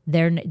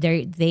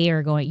 They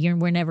are going.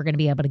 We're never going to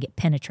be able to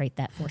penetrate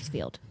that force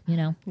field. You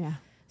know. Yeah.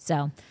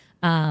 So,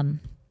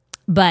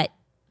 but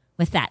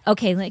with that,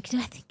 okay. Like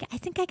I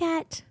think I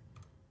got.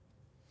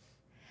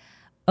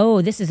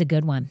 Oh, this is a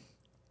good one.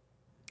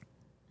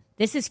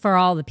 This is for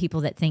all the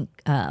people that think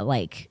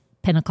like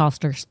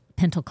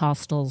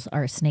Pentecostals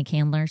are snake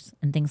handlers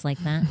and things like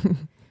that.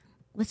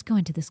 Let's go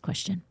into this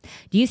question.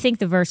 Do you think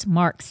the verse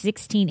Mark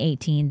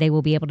 16:18, they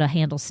will be able to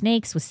handle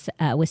snakes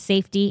with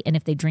safety, and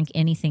if they drink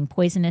anything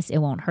poisonous, it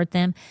won't hurt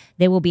them?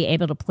 They will be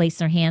able to place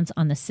their hands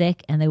on the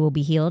sick, and they will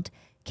be healed,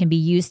 can be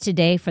used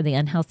today for the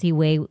unhealthy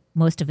way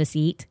most of us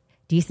eat?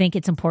 Do you think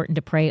it's important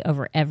to pray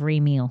over every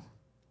meal?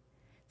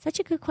 Such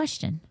a good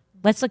question.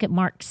 Let's look at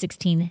Mark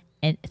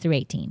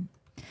 16-18.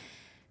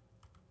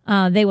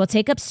 They will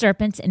take up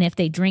serpents, and if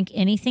they drink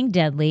anything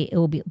deadly, it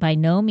will by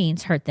no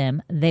means hurt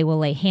them. They will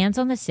lay hands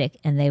on the sick,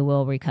 and they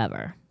will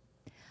recover.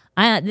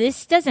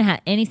 This doesn't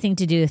have anything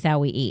to do with how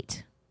we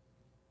eat,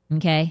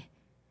 okay?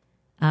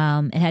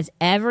 It has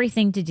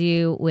everything to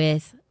do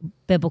with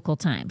biblical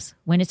times.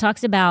 When it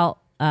talks about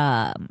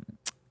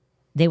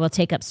they will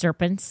take up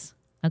serpents,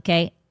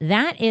 okay,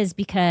 that is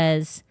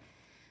because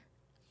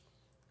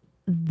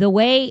the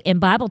way in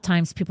Bible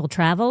times people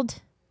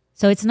traveled.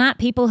 So it's not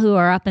people who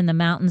are up in the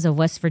mountains of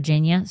West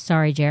Virginia.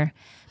 Sorry, Jer.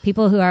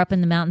 People who are up in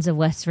the mountains of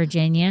West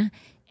Virginia,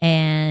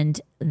 and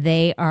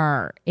they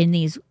are in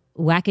these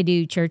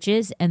wackadoo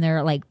churches, and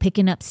they're like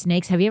picking up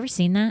snakes. Have you ever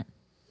seen that?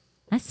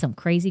 That's some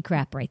crazy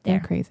crap right there.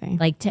 They're crazy.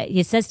 Like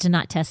it says to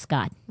not test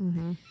God.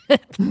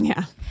 Mm-hmm.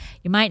 Yeah.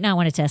 You might not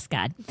want to test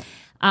God.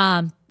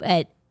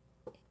 But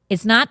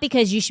it's not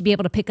because you should be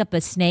able to pick up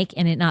a snake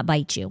and it not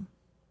bite you.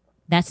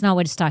 That's not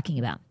what it's talking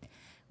about.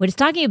 What it's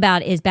talking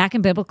about is back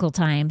in biblical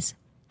times,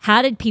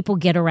 how did people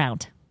get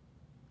around?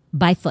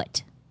 By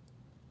foot.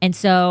 And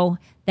so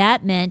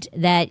that meant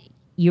that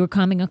you were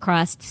coming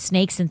across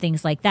snakes and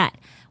things like that.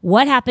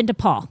 What happened to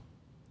Paul?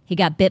 He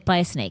got bit by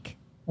a snake.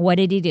 What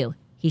did he do?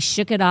 He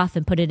shook it off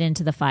and put it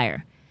into the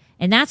fire.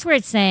 And that's where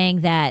it's saying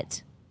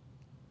that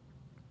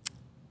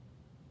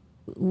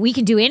we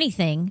can do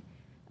anything.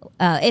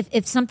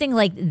 If something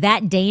like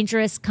that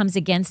dangerous comes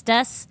against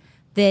us,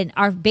 then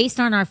based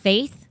on our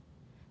faith,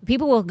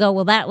 people will go,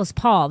 well, that was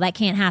Paul. That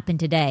can't happen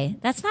today.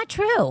 That's not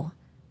true.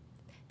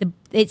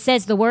 It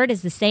says the word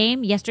is the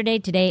same yesterday,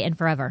 today, and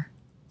forever.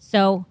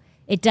 So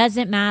it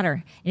doesn't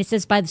matter. And it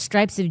says by the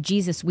stripes of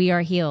Jesus, we are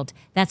healed.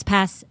 That's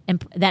past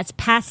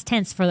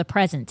tense for the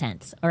present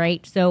tense. All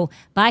right. So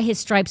by his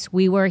stripes,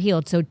 we were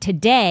healed. So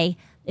today,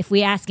 if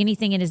we ask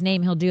anything in his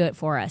name, he'll do it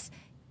for us.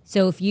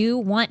 So if you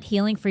want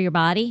healing for your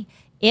body,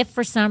 if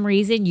for some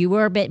reason you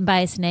were bitten by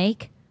a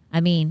snake,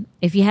 I mean,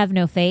 if you have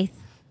no faith,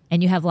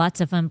 and you have lots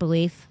of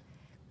unbelief,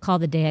 call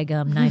the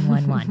daggum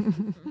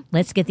 911.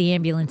 Let's get the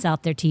ambulance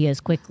out there to you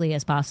as quickly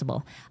as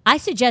possible. I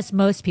suggest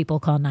most people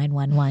call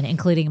 911,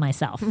 including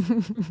myself.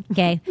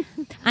 Okay?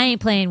 I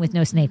ain't playing with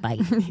no snake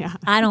bite. Yeah.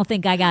 I don't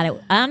think I got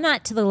it. I'm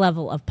not to the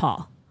level of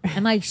Paul.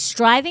 Am I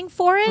striving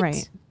for it?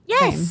 Right.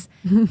 Yes.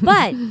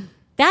 But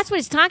that's what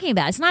it's talking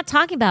about. It's not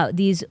talking about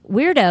these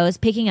weirdos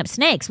picking up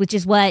snakes, which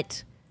is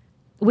what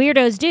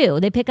weirdos do.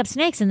 They pick up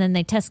snakes and then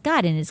they test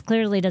God, and it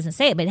clearly doesn't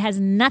say it, but it has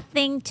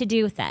nothing to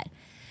do with that.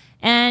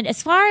 And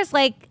as far as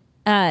like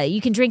you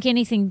can drink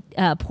anything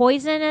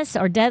poisonous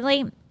or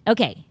deadly,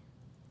 okay,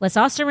 let's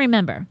also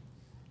remember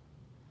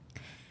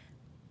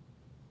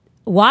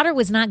water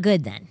was not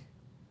good then,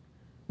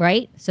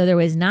 right? So there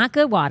was not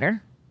good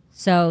water.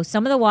 So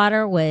some of the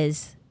water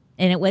was,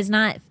 and it was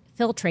not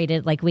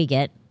filtrated like we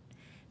get.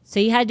 So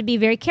you had to be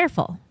very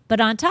careful.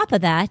 But on top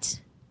of that,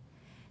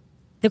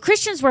 the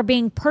Christians were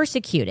being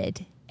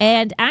persecuted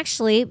and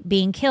actually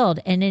being killed.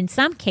 And in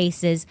some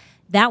cases,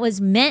 that was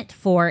meant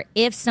for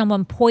if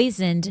someone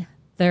poisoned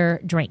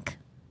their drink.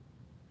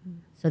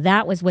 So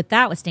that was what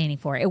that was standing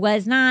for. It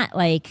was not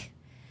like,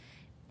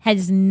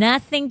 has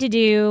nothing to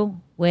do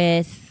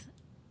with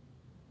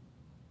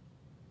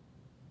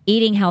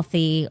eating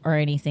healthy or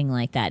anything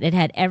like that. It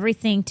had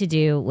everything to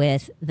do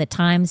with the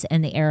times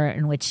and the era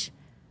in which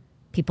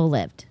people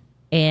lived.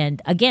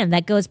 And again,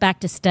 that goes back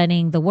to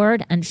studying the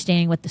word,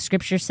 understanding what the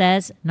scripture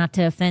says, not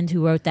to offend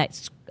who wrote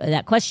that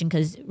question,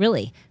 because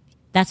really,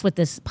 that's what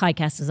this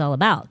podcast is all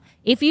about.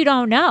 If you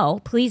don't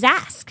know, please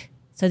ask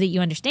so that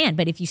you understand.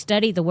 But if you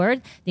study the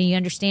word, then you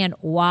understand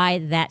why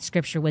that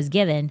scripture was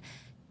given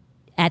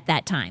at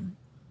that time.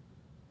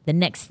 The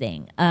next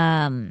thing.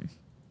 Now,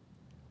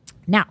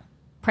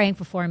 praying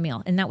before a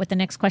meal. Isn't that what the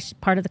next question,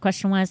 part of the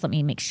question was? Let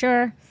me make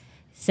sure.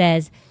 It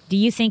says, do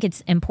you think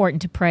it's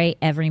important to pray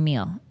every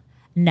meal?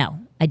 No,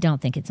 I don't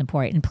think it's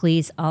important. And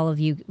please, all of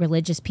you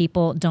religious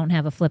people, don't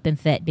have a flippin'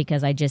 fit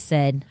because I just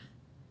said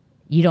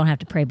you don't have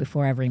to pray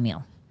before every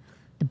meal.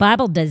 The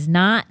Bible does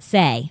not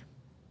say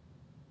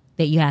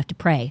that you have to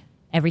pray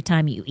every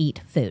time you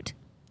eat food.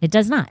 It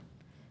does not.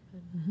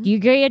 Mm-hmm. Do you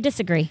agree or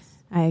disagree?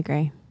 I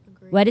agree.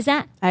 What is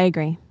that? I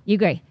agree. You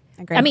agree?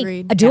 Agree. I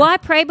mean, do I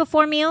pray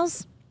before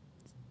meals?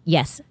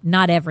 Yes,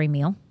 not every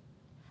meal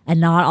and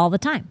not all the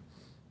time.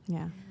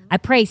 Yeah. I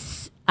pray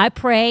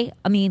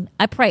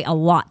a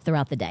lot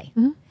throughout the day.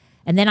 Mm-hmm.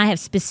 And then I have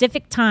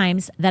specific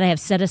times that I have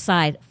set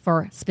aside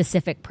for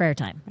specific prayer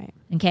time. Right.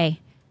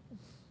 Okay?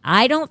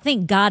 I don't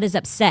think God is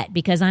upset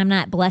because I'm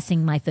not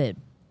blessing my food.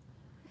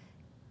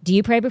 Do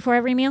you pray before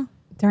every meal?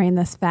 During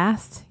this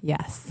fast,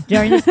 yes.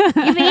 During this,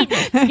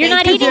 you're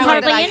not eating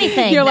hardly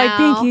anything. You're like,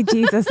 thank you,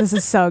 Jesus. This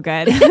is so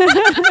good. She's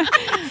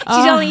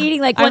only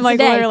eating like once I'm like a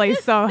day. Literally,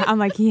 I'm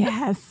like,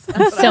 yes.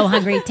 I'm so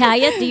hungry.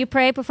 Talia, do you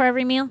pray before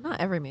every meal? Not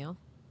every meal.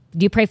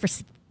 Do you pray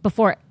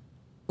before,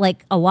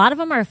 like a lot of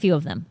them or a few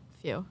of them?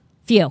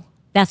 Few.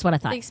 That's what I I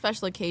thought. think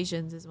special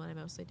occasions is when I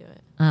mostly do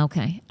it.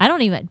 Okay. I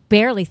don't even,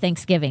 barely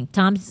Thanksgiving.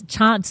 Tom's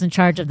in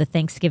charge of the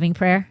Thanksgiving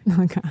prayer.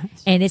 Oh, gosh.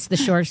 And it's the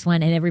shortest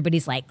one. And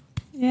everybody's like,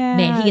 yeah,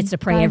 man, he gets to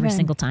pray every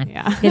single time.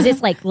 Because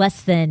it's like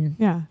less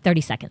than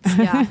 30 seconds.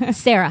 Yeah.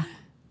 Sarah,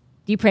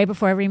 do you pray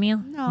before every meal?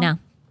 No.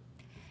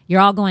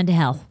 You're all going to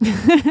hell.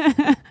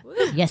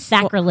 Yes,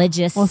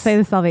 sacrilegious. We'll say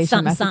the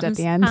salvation message at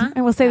the end. Huh?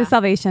 And we'll say the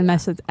salvation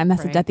message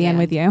at the end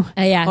with you.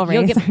 Yeah,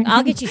 We'll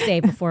I'll get you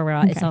saved before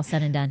it's all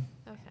said and done.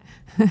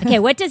 Okay,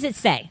 what does it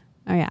say?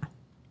 Oh, yeah.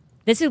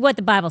 This is what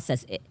the Bible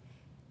says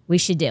we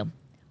should do.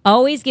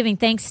 Always giving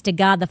thanks to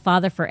God the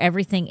Father for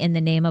everything in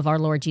the name of our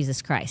Lord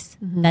Jesus Christ.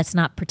 Mm-hmm. That's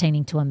not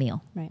pertaining to a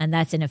meal. Right. And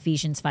that's in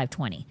Ephesians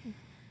 5:20.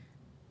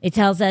 It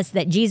tells us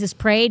that Jesus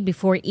prayed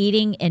before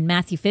eating in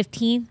Matthew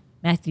 15,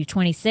 Matthew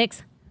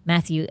 26,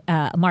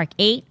 Mark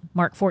 8,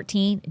 Mark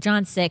 14,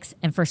 John 6,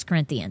 and 1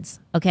 Corinthians.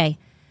 Okay?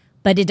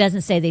 But it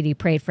doesn't say that he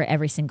prayed for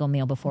every single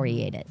meal before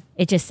he ate it.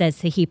 It just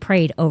says that he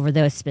prayed over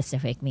those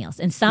specific meals.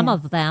 And some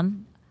of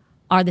them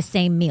are the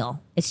same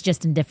meal. It's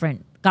just in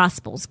different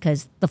Gospels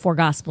because the 4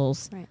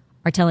 Gospels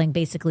are telling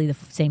basically the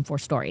same 4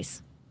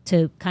 stories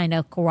to kind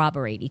of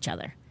corroborate each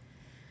other.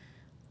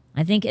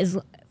 I think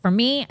for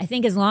me,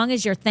 as long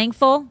as you're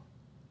thankful,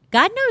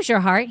 God knows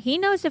your heart. He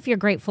knows if you're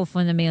grateful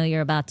for the meal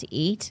you're about to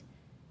eat.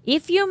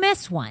 If you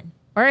miss one,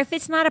 or if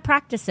it's not a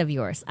practice of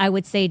yours, I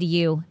would say to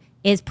you,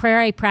 is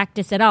prayer a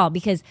practice at all?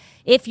 Because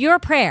if your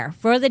prayer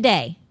for the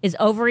day is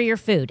over your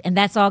food and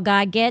that's all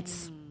God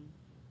gets,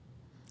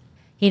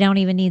 he don't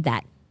even need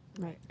that.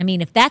 Right. I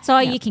mean, if that's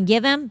all you can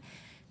give him,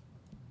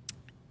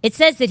 it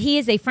says that he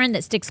is a friend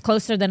that sticks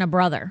closer than a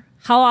brother.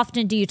 How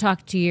often do you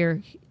talk to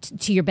your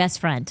best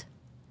friend?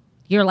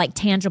 Your like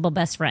tangible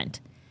best friend.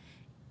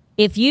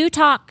 If you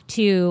talk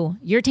to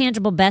your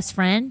tangible best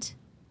friend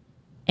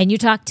and you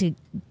talk to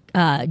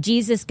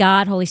Jesus,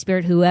 God, Holy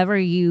Spirit, whoever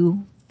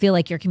you feel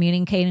like you're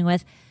communicating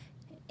with,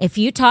 if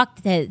you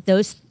talk to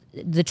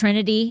the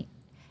Trinity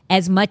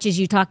as much as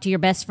you talk to your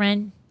best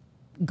friend,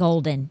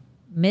 golden.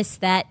 Miss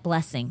that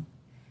blessing.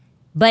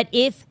 But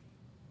if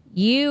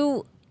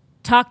you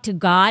talk to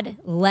God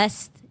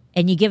less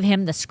and you give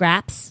him the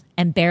scraps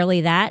and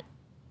barely that,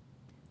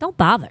 don't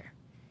bother.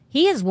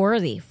 He is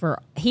worthy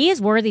for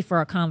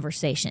a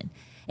conversation.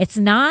 It's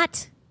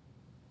not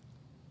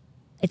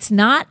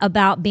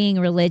about being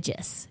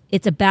religious.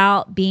 It's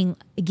about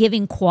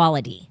giving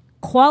quality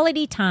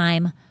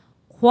time,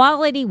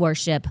 quality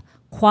worship,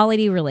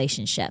 quality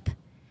relationship.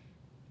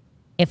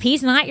 If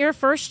he's not your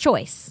first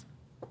choice,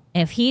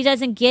 if he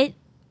doesn't get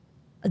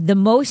the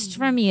most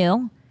from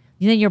you,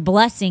 then your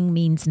blessing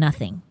means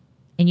nothing.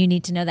 And you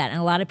need to know that. And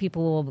a lot of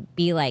people will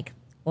be like,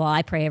 well,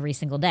 I pray every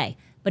single day.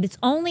 But it's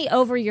only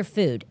over your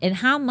food. And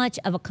how much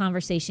of a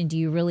conversation do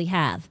you really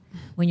have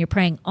when you're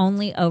praying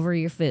only over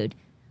your food?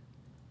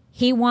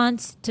 He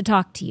wants to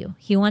talk to you.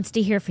 He wants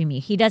to hear from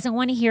you. He doesn't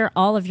want to hear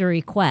all of your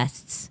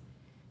requests.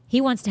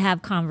 He wants to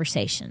have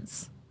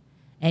conversations.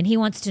 And he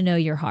wants to know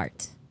your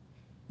heart.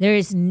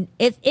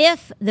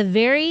 If the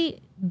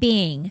very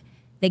being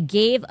that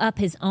gave up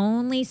his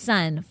only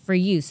son for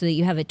you so that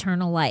you have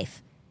eternal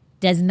life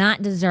does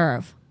not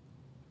deserve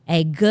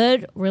a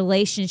good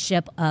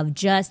relationship of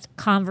just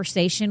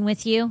conversation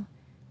with you,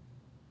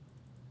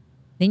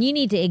 then you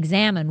need to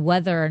examine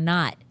whether or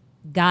not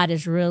God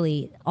is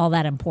really all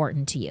that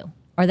important to you,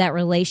 or that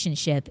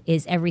relationship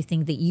is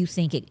everything that you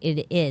think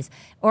it is,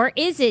 or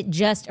is it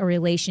just a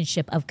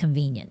relationship of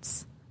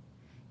convenience?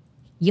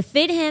 You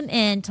fit him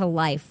into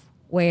life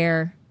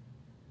where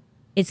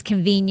it's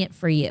convenient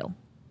for you.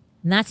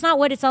 And that's not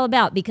what it's all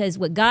about, because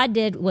what God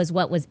did was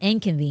what was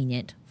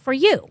inconvenient for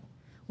you,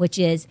 which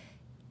is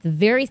the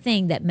very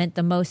thing that meant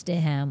the most to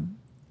him,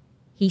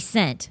 he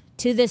sent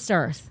to this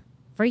earth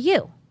for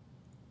you.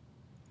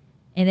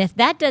 And if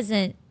that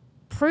doesn't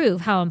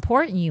prove how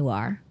important you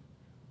are,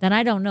 then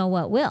I don't know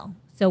what will.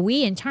 So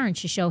we, in turn,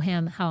 should show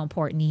him how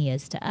important he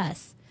is to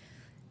us.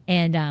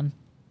 And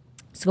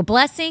so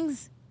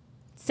blessings,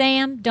 say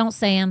them, don't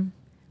say them,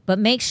 but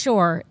make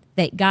sure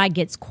that God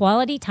gets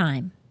quality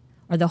time,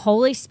 or the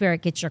Holy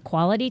Spirit gets your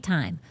quality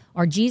time,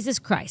 or Jesus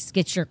Christ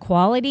gets your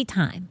quality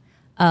time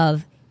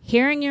of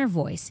hearing your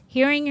voice,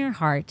 hearing your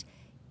heart,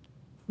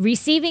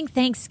 receiving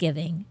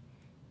thanksgiving,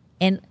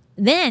 and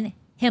then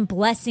him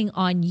blessing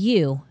on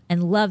you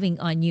and loving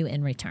on you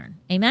in return.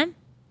 Amen?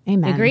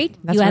 Amen. Agreed?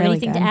 That's you have really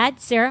anything good. to add?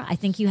 Sarah, I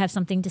think you have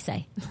something to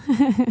say.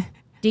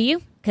 Do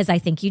you? Because I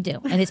think you do,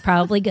 and it's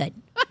probably good.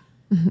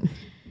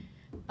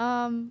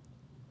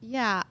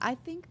 Yeah, I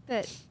think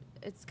that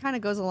it kind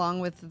of goes along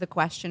with the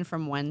question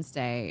from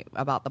Wednesday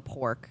about the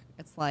pork.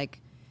 It's like,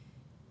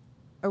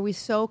 are we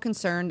so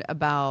concerned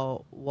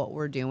about what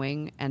we're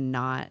doing and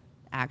not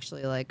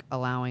actually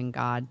allowing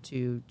God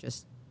to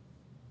just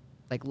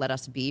let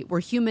us be? We're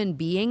human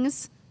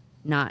beings.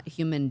 not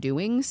human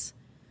doings.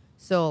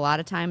 So a lot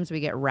of times we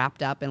get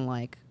wrapped up in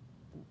like,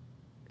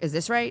 is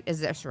this right? Is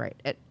this right?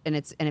 And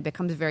it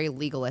becomes very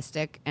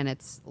legalistic, and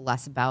it's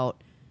less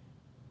about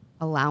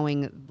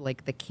allowing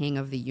like the king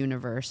of the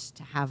universe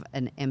to have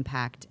an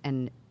impact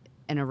and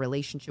a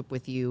relationship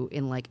with you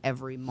in like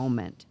every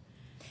moment.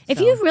 If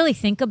you really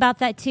think about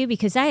that too,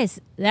 because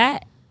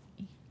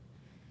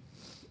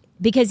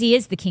because he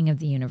is the king of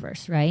the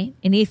universe, right?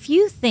 And if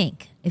you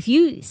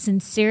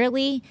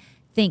sincerely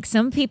think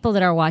some people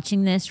that are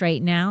watching this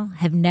right now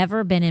have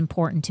never been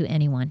important to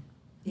anyone.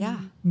 Yeah.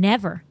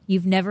 Never.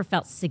 You've never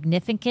felt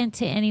significant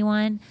to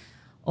anyone,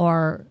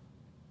 or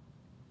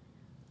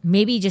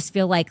maybe you just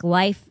feel like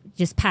life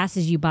just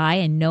passes you by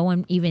and no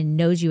one even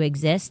knows you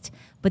exist.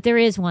 But there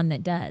is one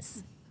that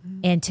does.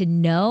 And to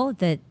know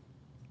that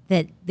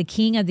the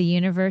king of the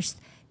universe,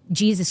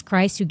 Jesus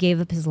Christ, who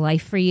gave up his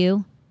life for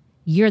you,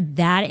 you're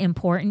that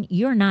important.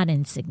 You're not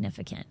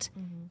insignificant.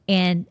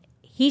 And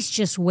he's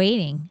just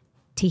waiting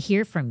to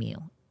hear from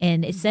you.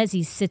 And it says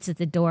he sits at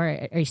the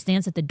door, or he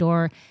stands at the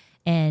door,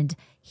 and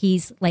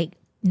he's like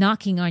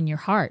knocking on your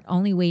heart,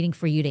 only waiting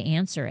for you to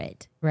answer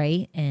it,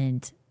 right?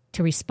 And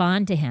to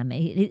respond to him.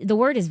 The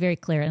word is very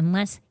clear.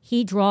 Unless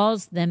he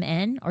draws them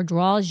in or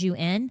draws you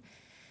in,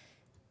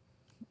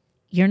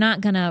 you're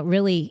not going to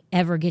really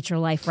ever get your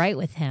life right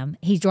with him.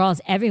 He draws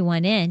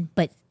everyone in,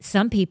 but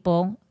some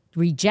people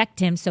reject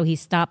him, so he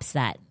stops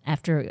that.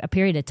 After a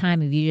period of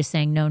time of you just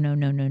saying, no,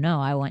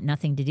 I want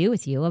nothing to do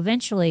with you,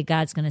 eventually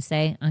God's going to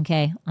say,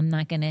 okay, I'm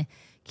not going to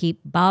keep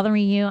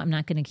bothering you. I'm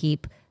not going to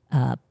keep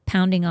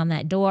pounding on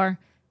that door.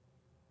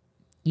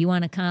 You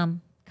want to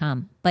come?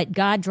 But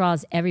God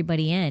draws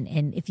everybody in.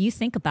 And if you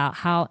think about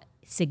how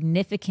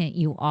significant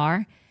you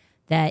are,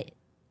 that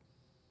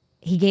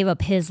he gave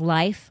up his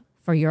life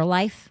for your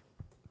life,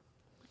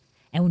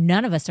 and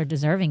none of us are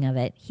deserving of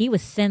it. He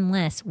was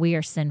sinless. We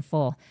are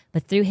sinful.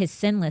 But through his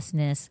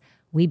sinlessness,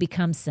 we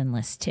become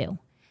sinless too.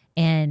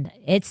 And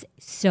it's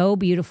so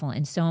beautiful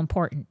and so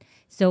important.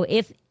 So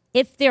if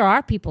there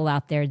are people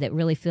out there that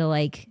really feel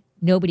like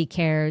nobody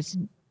cares,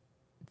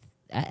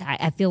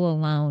 I feel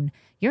alone,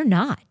 you're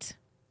not.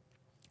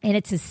 And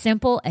it's as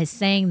simple as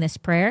saying this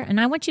prayer. And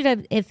I want you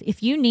to,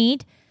 if you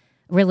need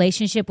a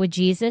relationship with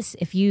Jesus,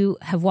 if you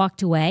have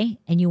walked away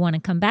and you want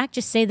to come back,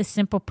 just say the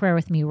simple prayer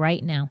with me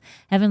right now.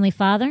 Heavenly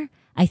Father,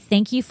 I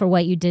thank you for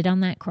what you did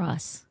on that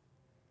cross.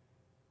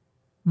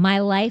 My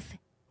life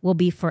will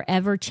be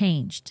forever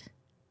changed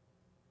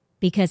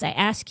because I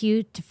ask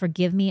you to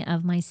forgive me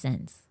of my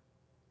sins.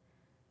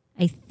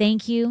 I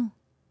thank you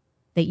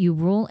that you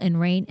rule and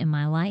reign in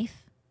my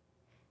life,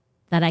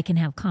 that I can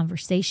have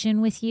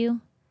conversation with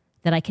you,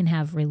 that I can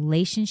have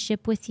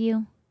relationship with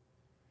you,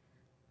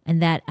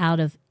 and that out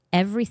of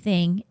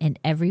everything and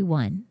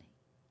everyone,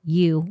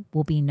 you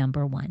will be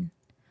number one.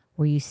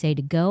 Where you say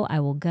to go, I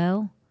will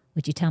go.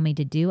 What you tell me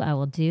to do, I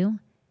will do.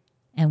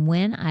 And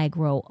when I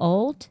grow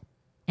old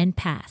and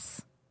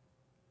pass,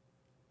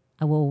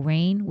 I will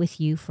reign with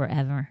you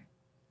forever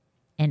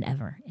and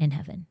ever in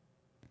heaven.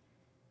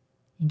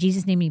 In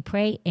Jesus' name we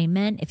pray,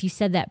 amen. If you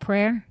said that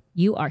prayer,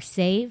 you are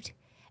saved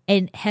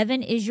and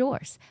heaven is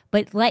yours.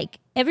 But like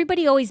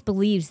everybody always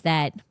believes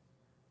that,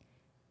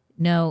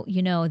 no,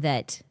 you know,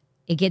 that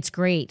it gets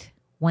great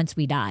once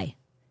we die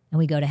and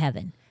we go to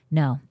heaven.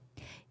 No.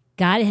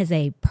 God has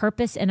a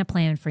purpose and a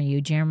plan for you,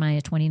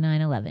 Jeremiah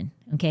 29:11.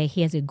 Okay,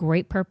 he has a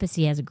great purpose.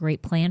 He has a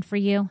great plan for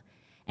you.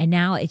 And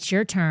now it's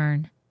your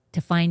turn to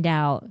find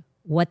out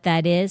what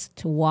that is,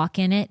 to walk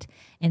in it.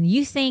 And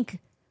you think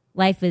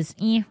life is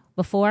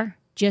before,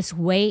 just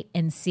wait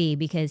and see,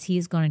 because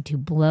he's going to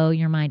blow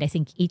your mind. I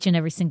think each and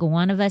every single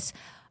one of us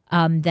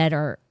that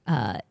are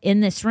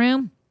in this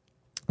room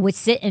would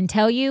sit and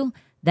tell you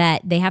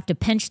that they have to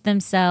pinch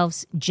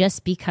themselves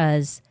just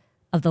because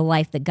of the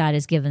life that God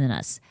has given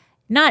us.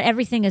 Not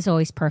everything is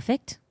always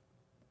perfect.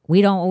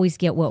 We don't always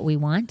get what we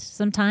want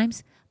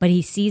sometimes, but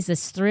he sees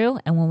us through.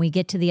 And when we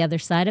get to the other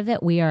side of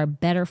it, we are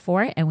better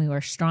for it and we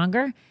are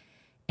stronger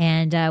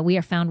and we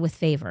are found with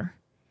favor.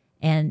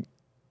 And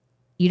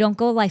you don't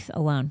go life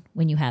alone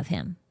when you have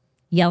him.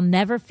 You'll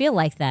never feel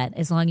like that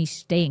as long as you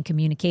stay in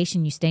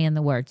communication, you stay in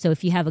the word. So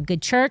if you have a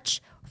good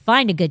church,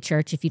 find a good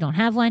church. If you don't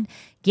have one,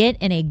 get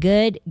in a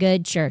good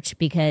church,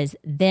 because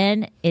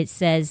then it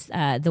says,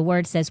 the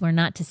word says we're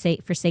not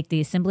to forsake the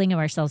assembling of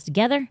ourselves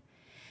together.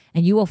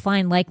 And you will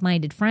find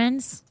like-minded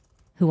friends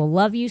who will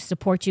love you,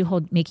 support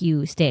you, make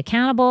you stay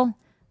accountable.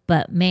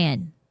 But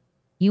man,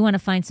 you want to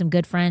find some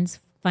good friends,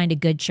 find a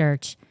good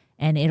church,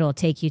 and it'll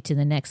take you to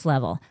the next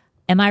level.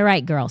 Am I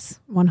right, girls?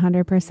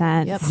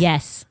 100%. Yep.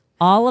 Yes.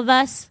 All of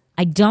us.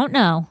 I don't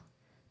know.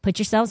 Put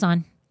yourselves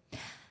on.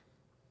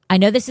 I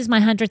know this is my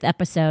 100th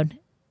episode,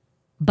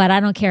 but I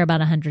don't care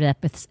about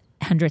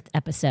 100th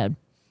episode.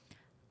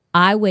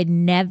 I would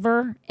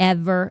never,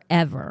 ever,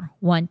 ever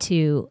want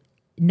to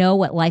know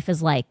what life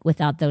is like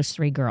without those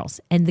three girls.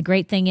 And the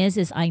great thing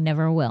is I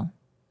never will.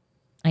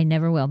 I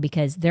never will,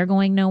 because they're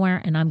going nowhere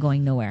and I'm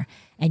going nowhere.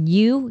 And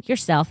you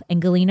yourself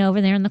and Galena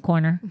over there in the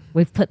corner.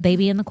 We've put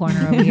baby in the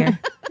corner over here.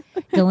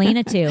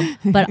 Galena too.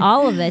 But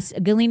all of us,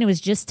 Galena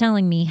was just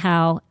telling me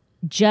how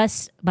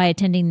just by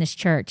attending this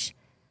church,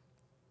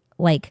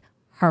 like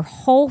her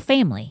whole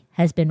family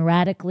has been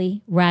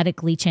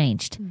radically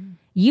changed.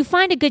 You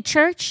find a good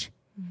church,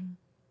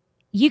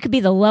 you could be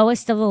the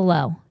lowest of the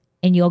low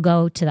and you'll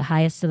go to the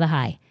highest of the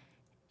high.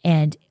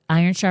 And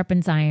iron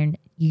sharpens iron.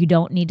 You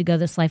don't need to go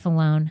this life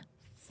alone.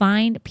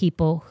 Find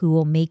people who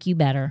will make you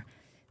better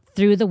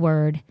through the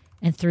word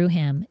and through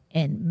him.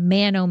 And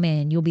man, oh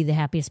man, you'll be the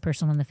happiest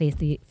person on the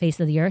face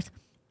of the earth.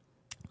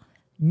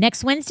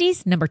 Next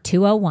Wednesday's number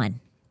 201.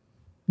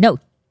 No,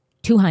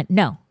 200.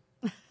 No.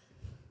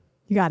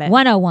 You got it.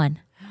 101.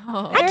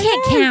 I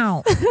can't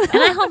count.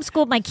 And I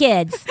homeschooled my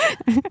kids.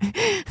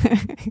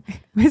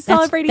 We're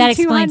celebrating that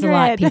 200. explains a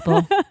lot,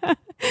 people.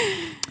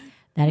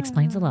 That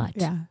explains a lot.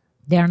 Yeah.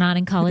 They're not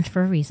in college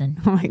for a reason.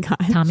 Oh my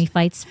gosh. Tommy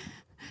fights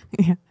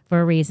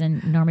for a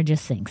reason. Norma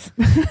just sings.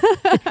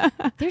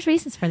 There's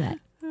reasons for that.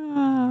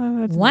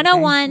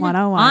 101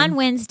 on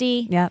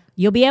Wednesday. Yep.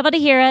 You'll be able to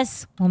hear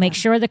us. We'll make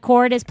sure the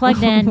cord is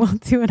plugged in. We'll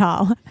do it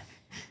all.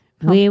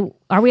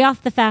 Are we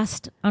off the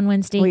fast on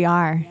Wednesday? We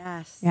are.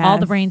 Yes. All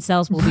the brain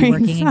cells will be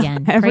working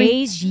again.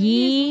 Praise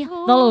ye the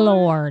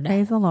Lord.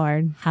 Praise the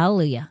Lord.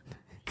 Hallelujah.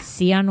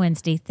 See you on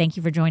Wednesday. Thank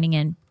you for joining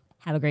in.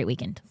 Have a great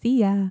weekend. See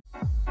ya.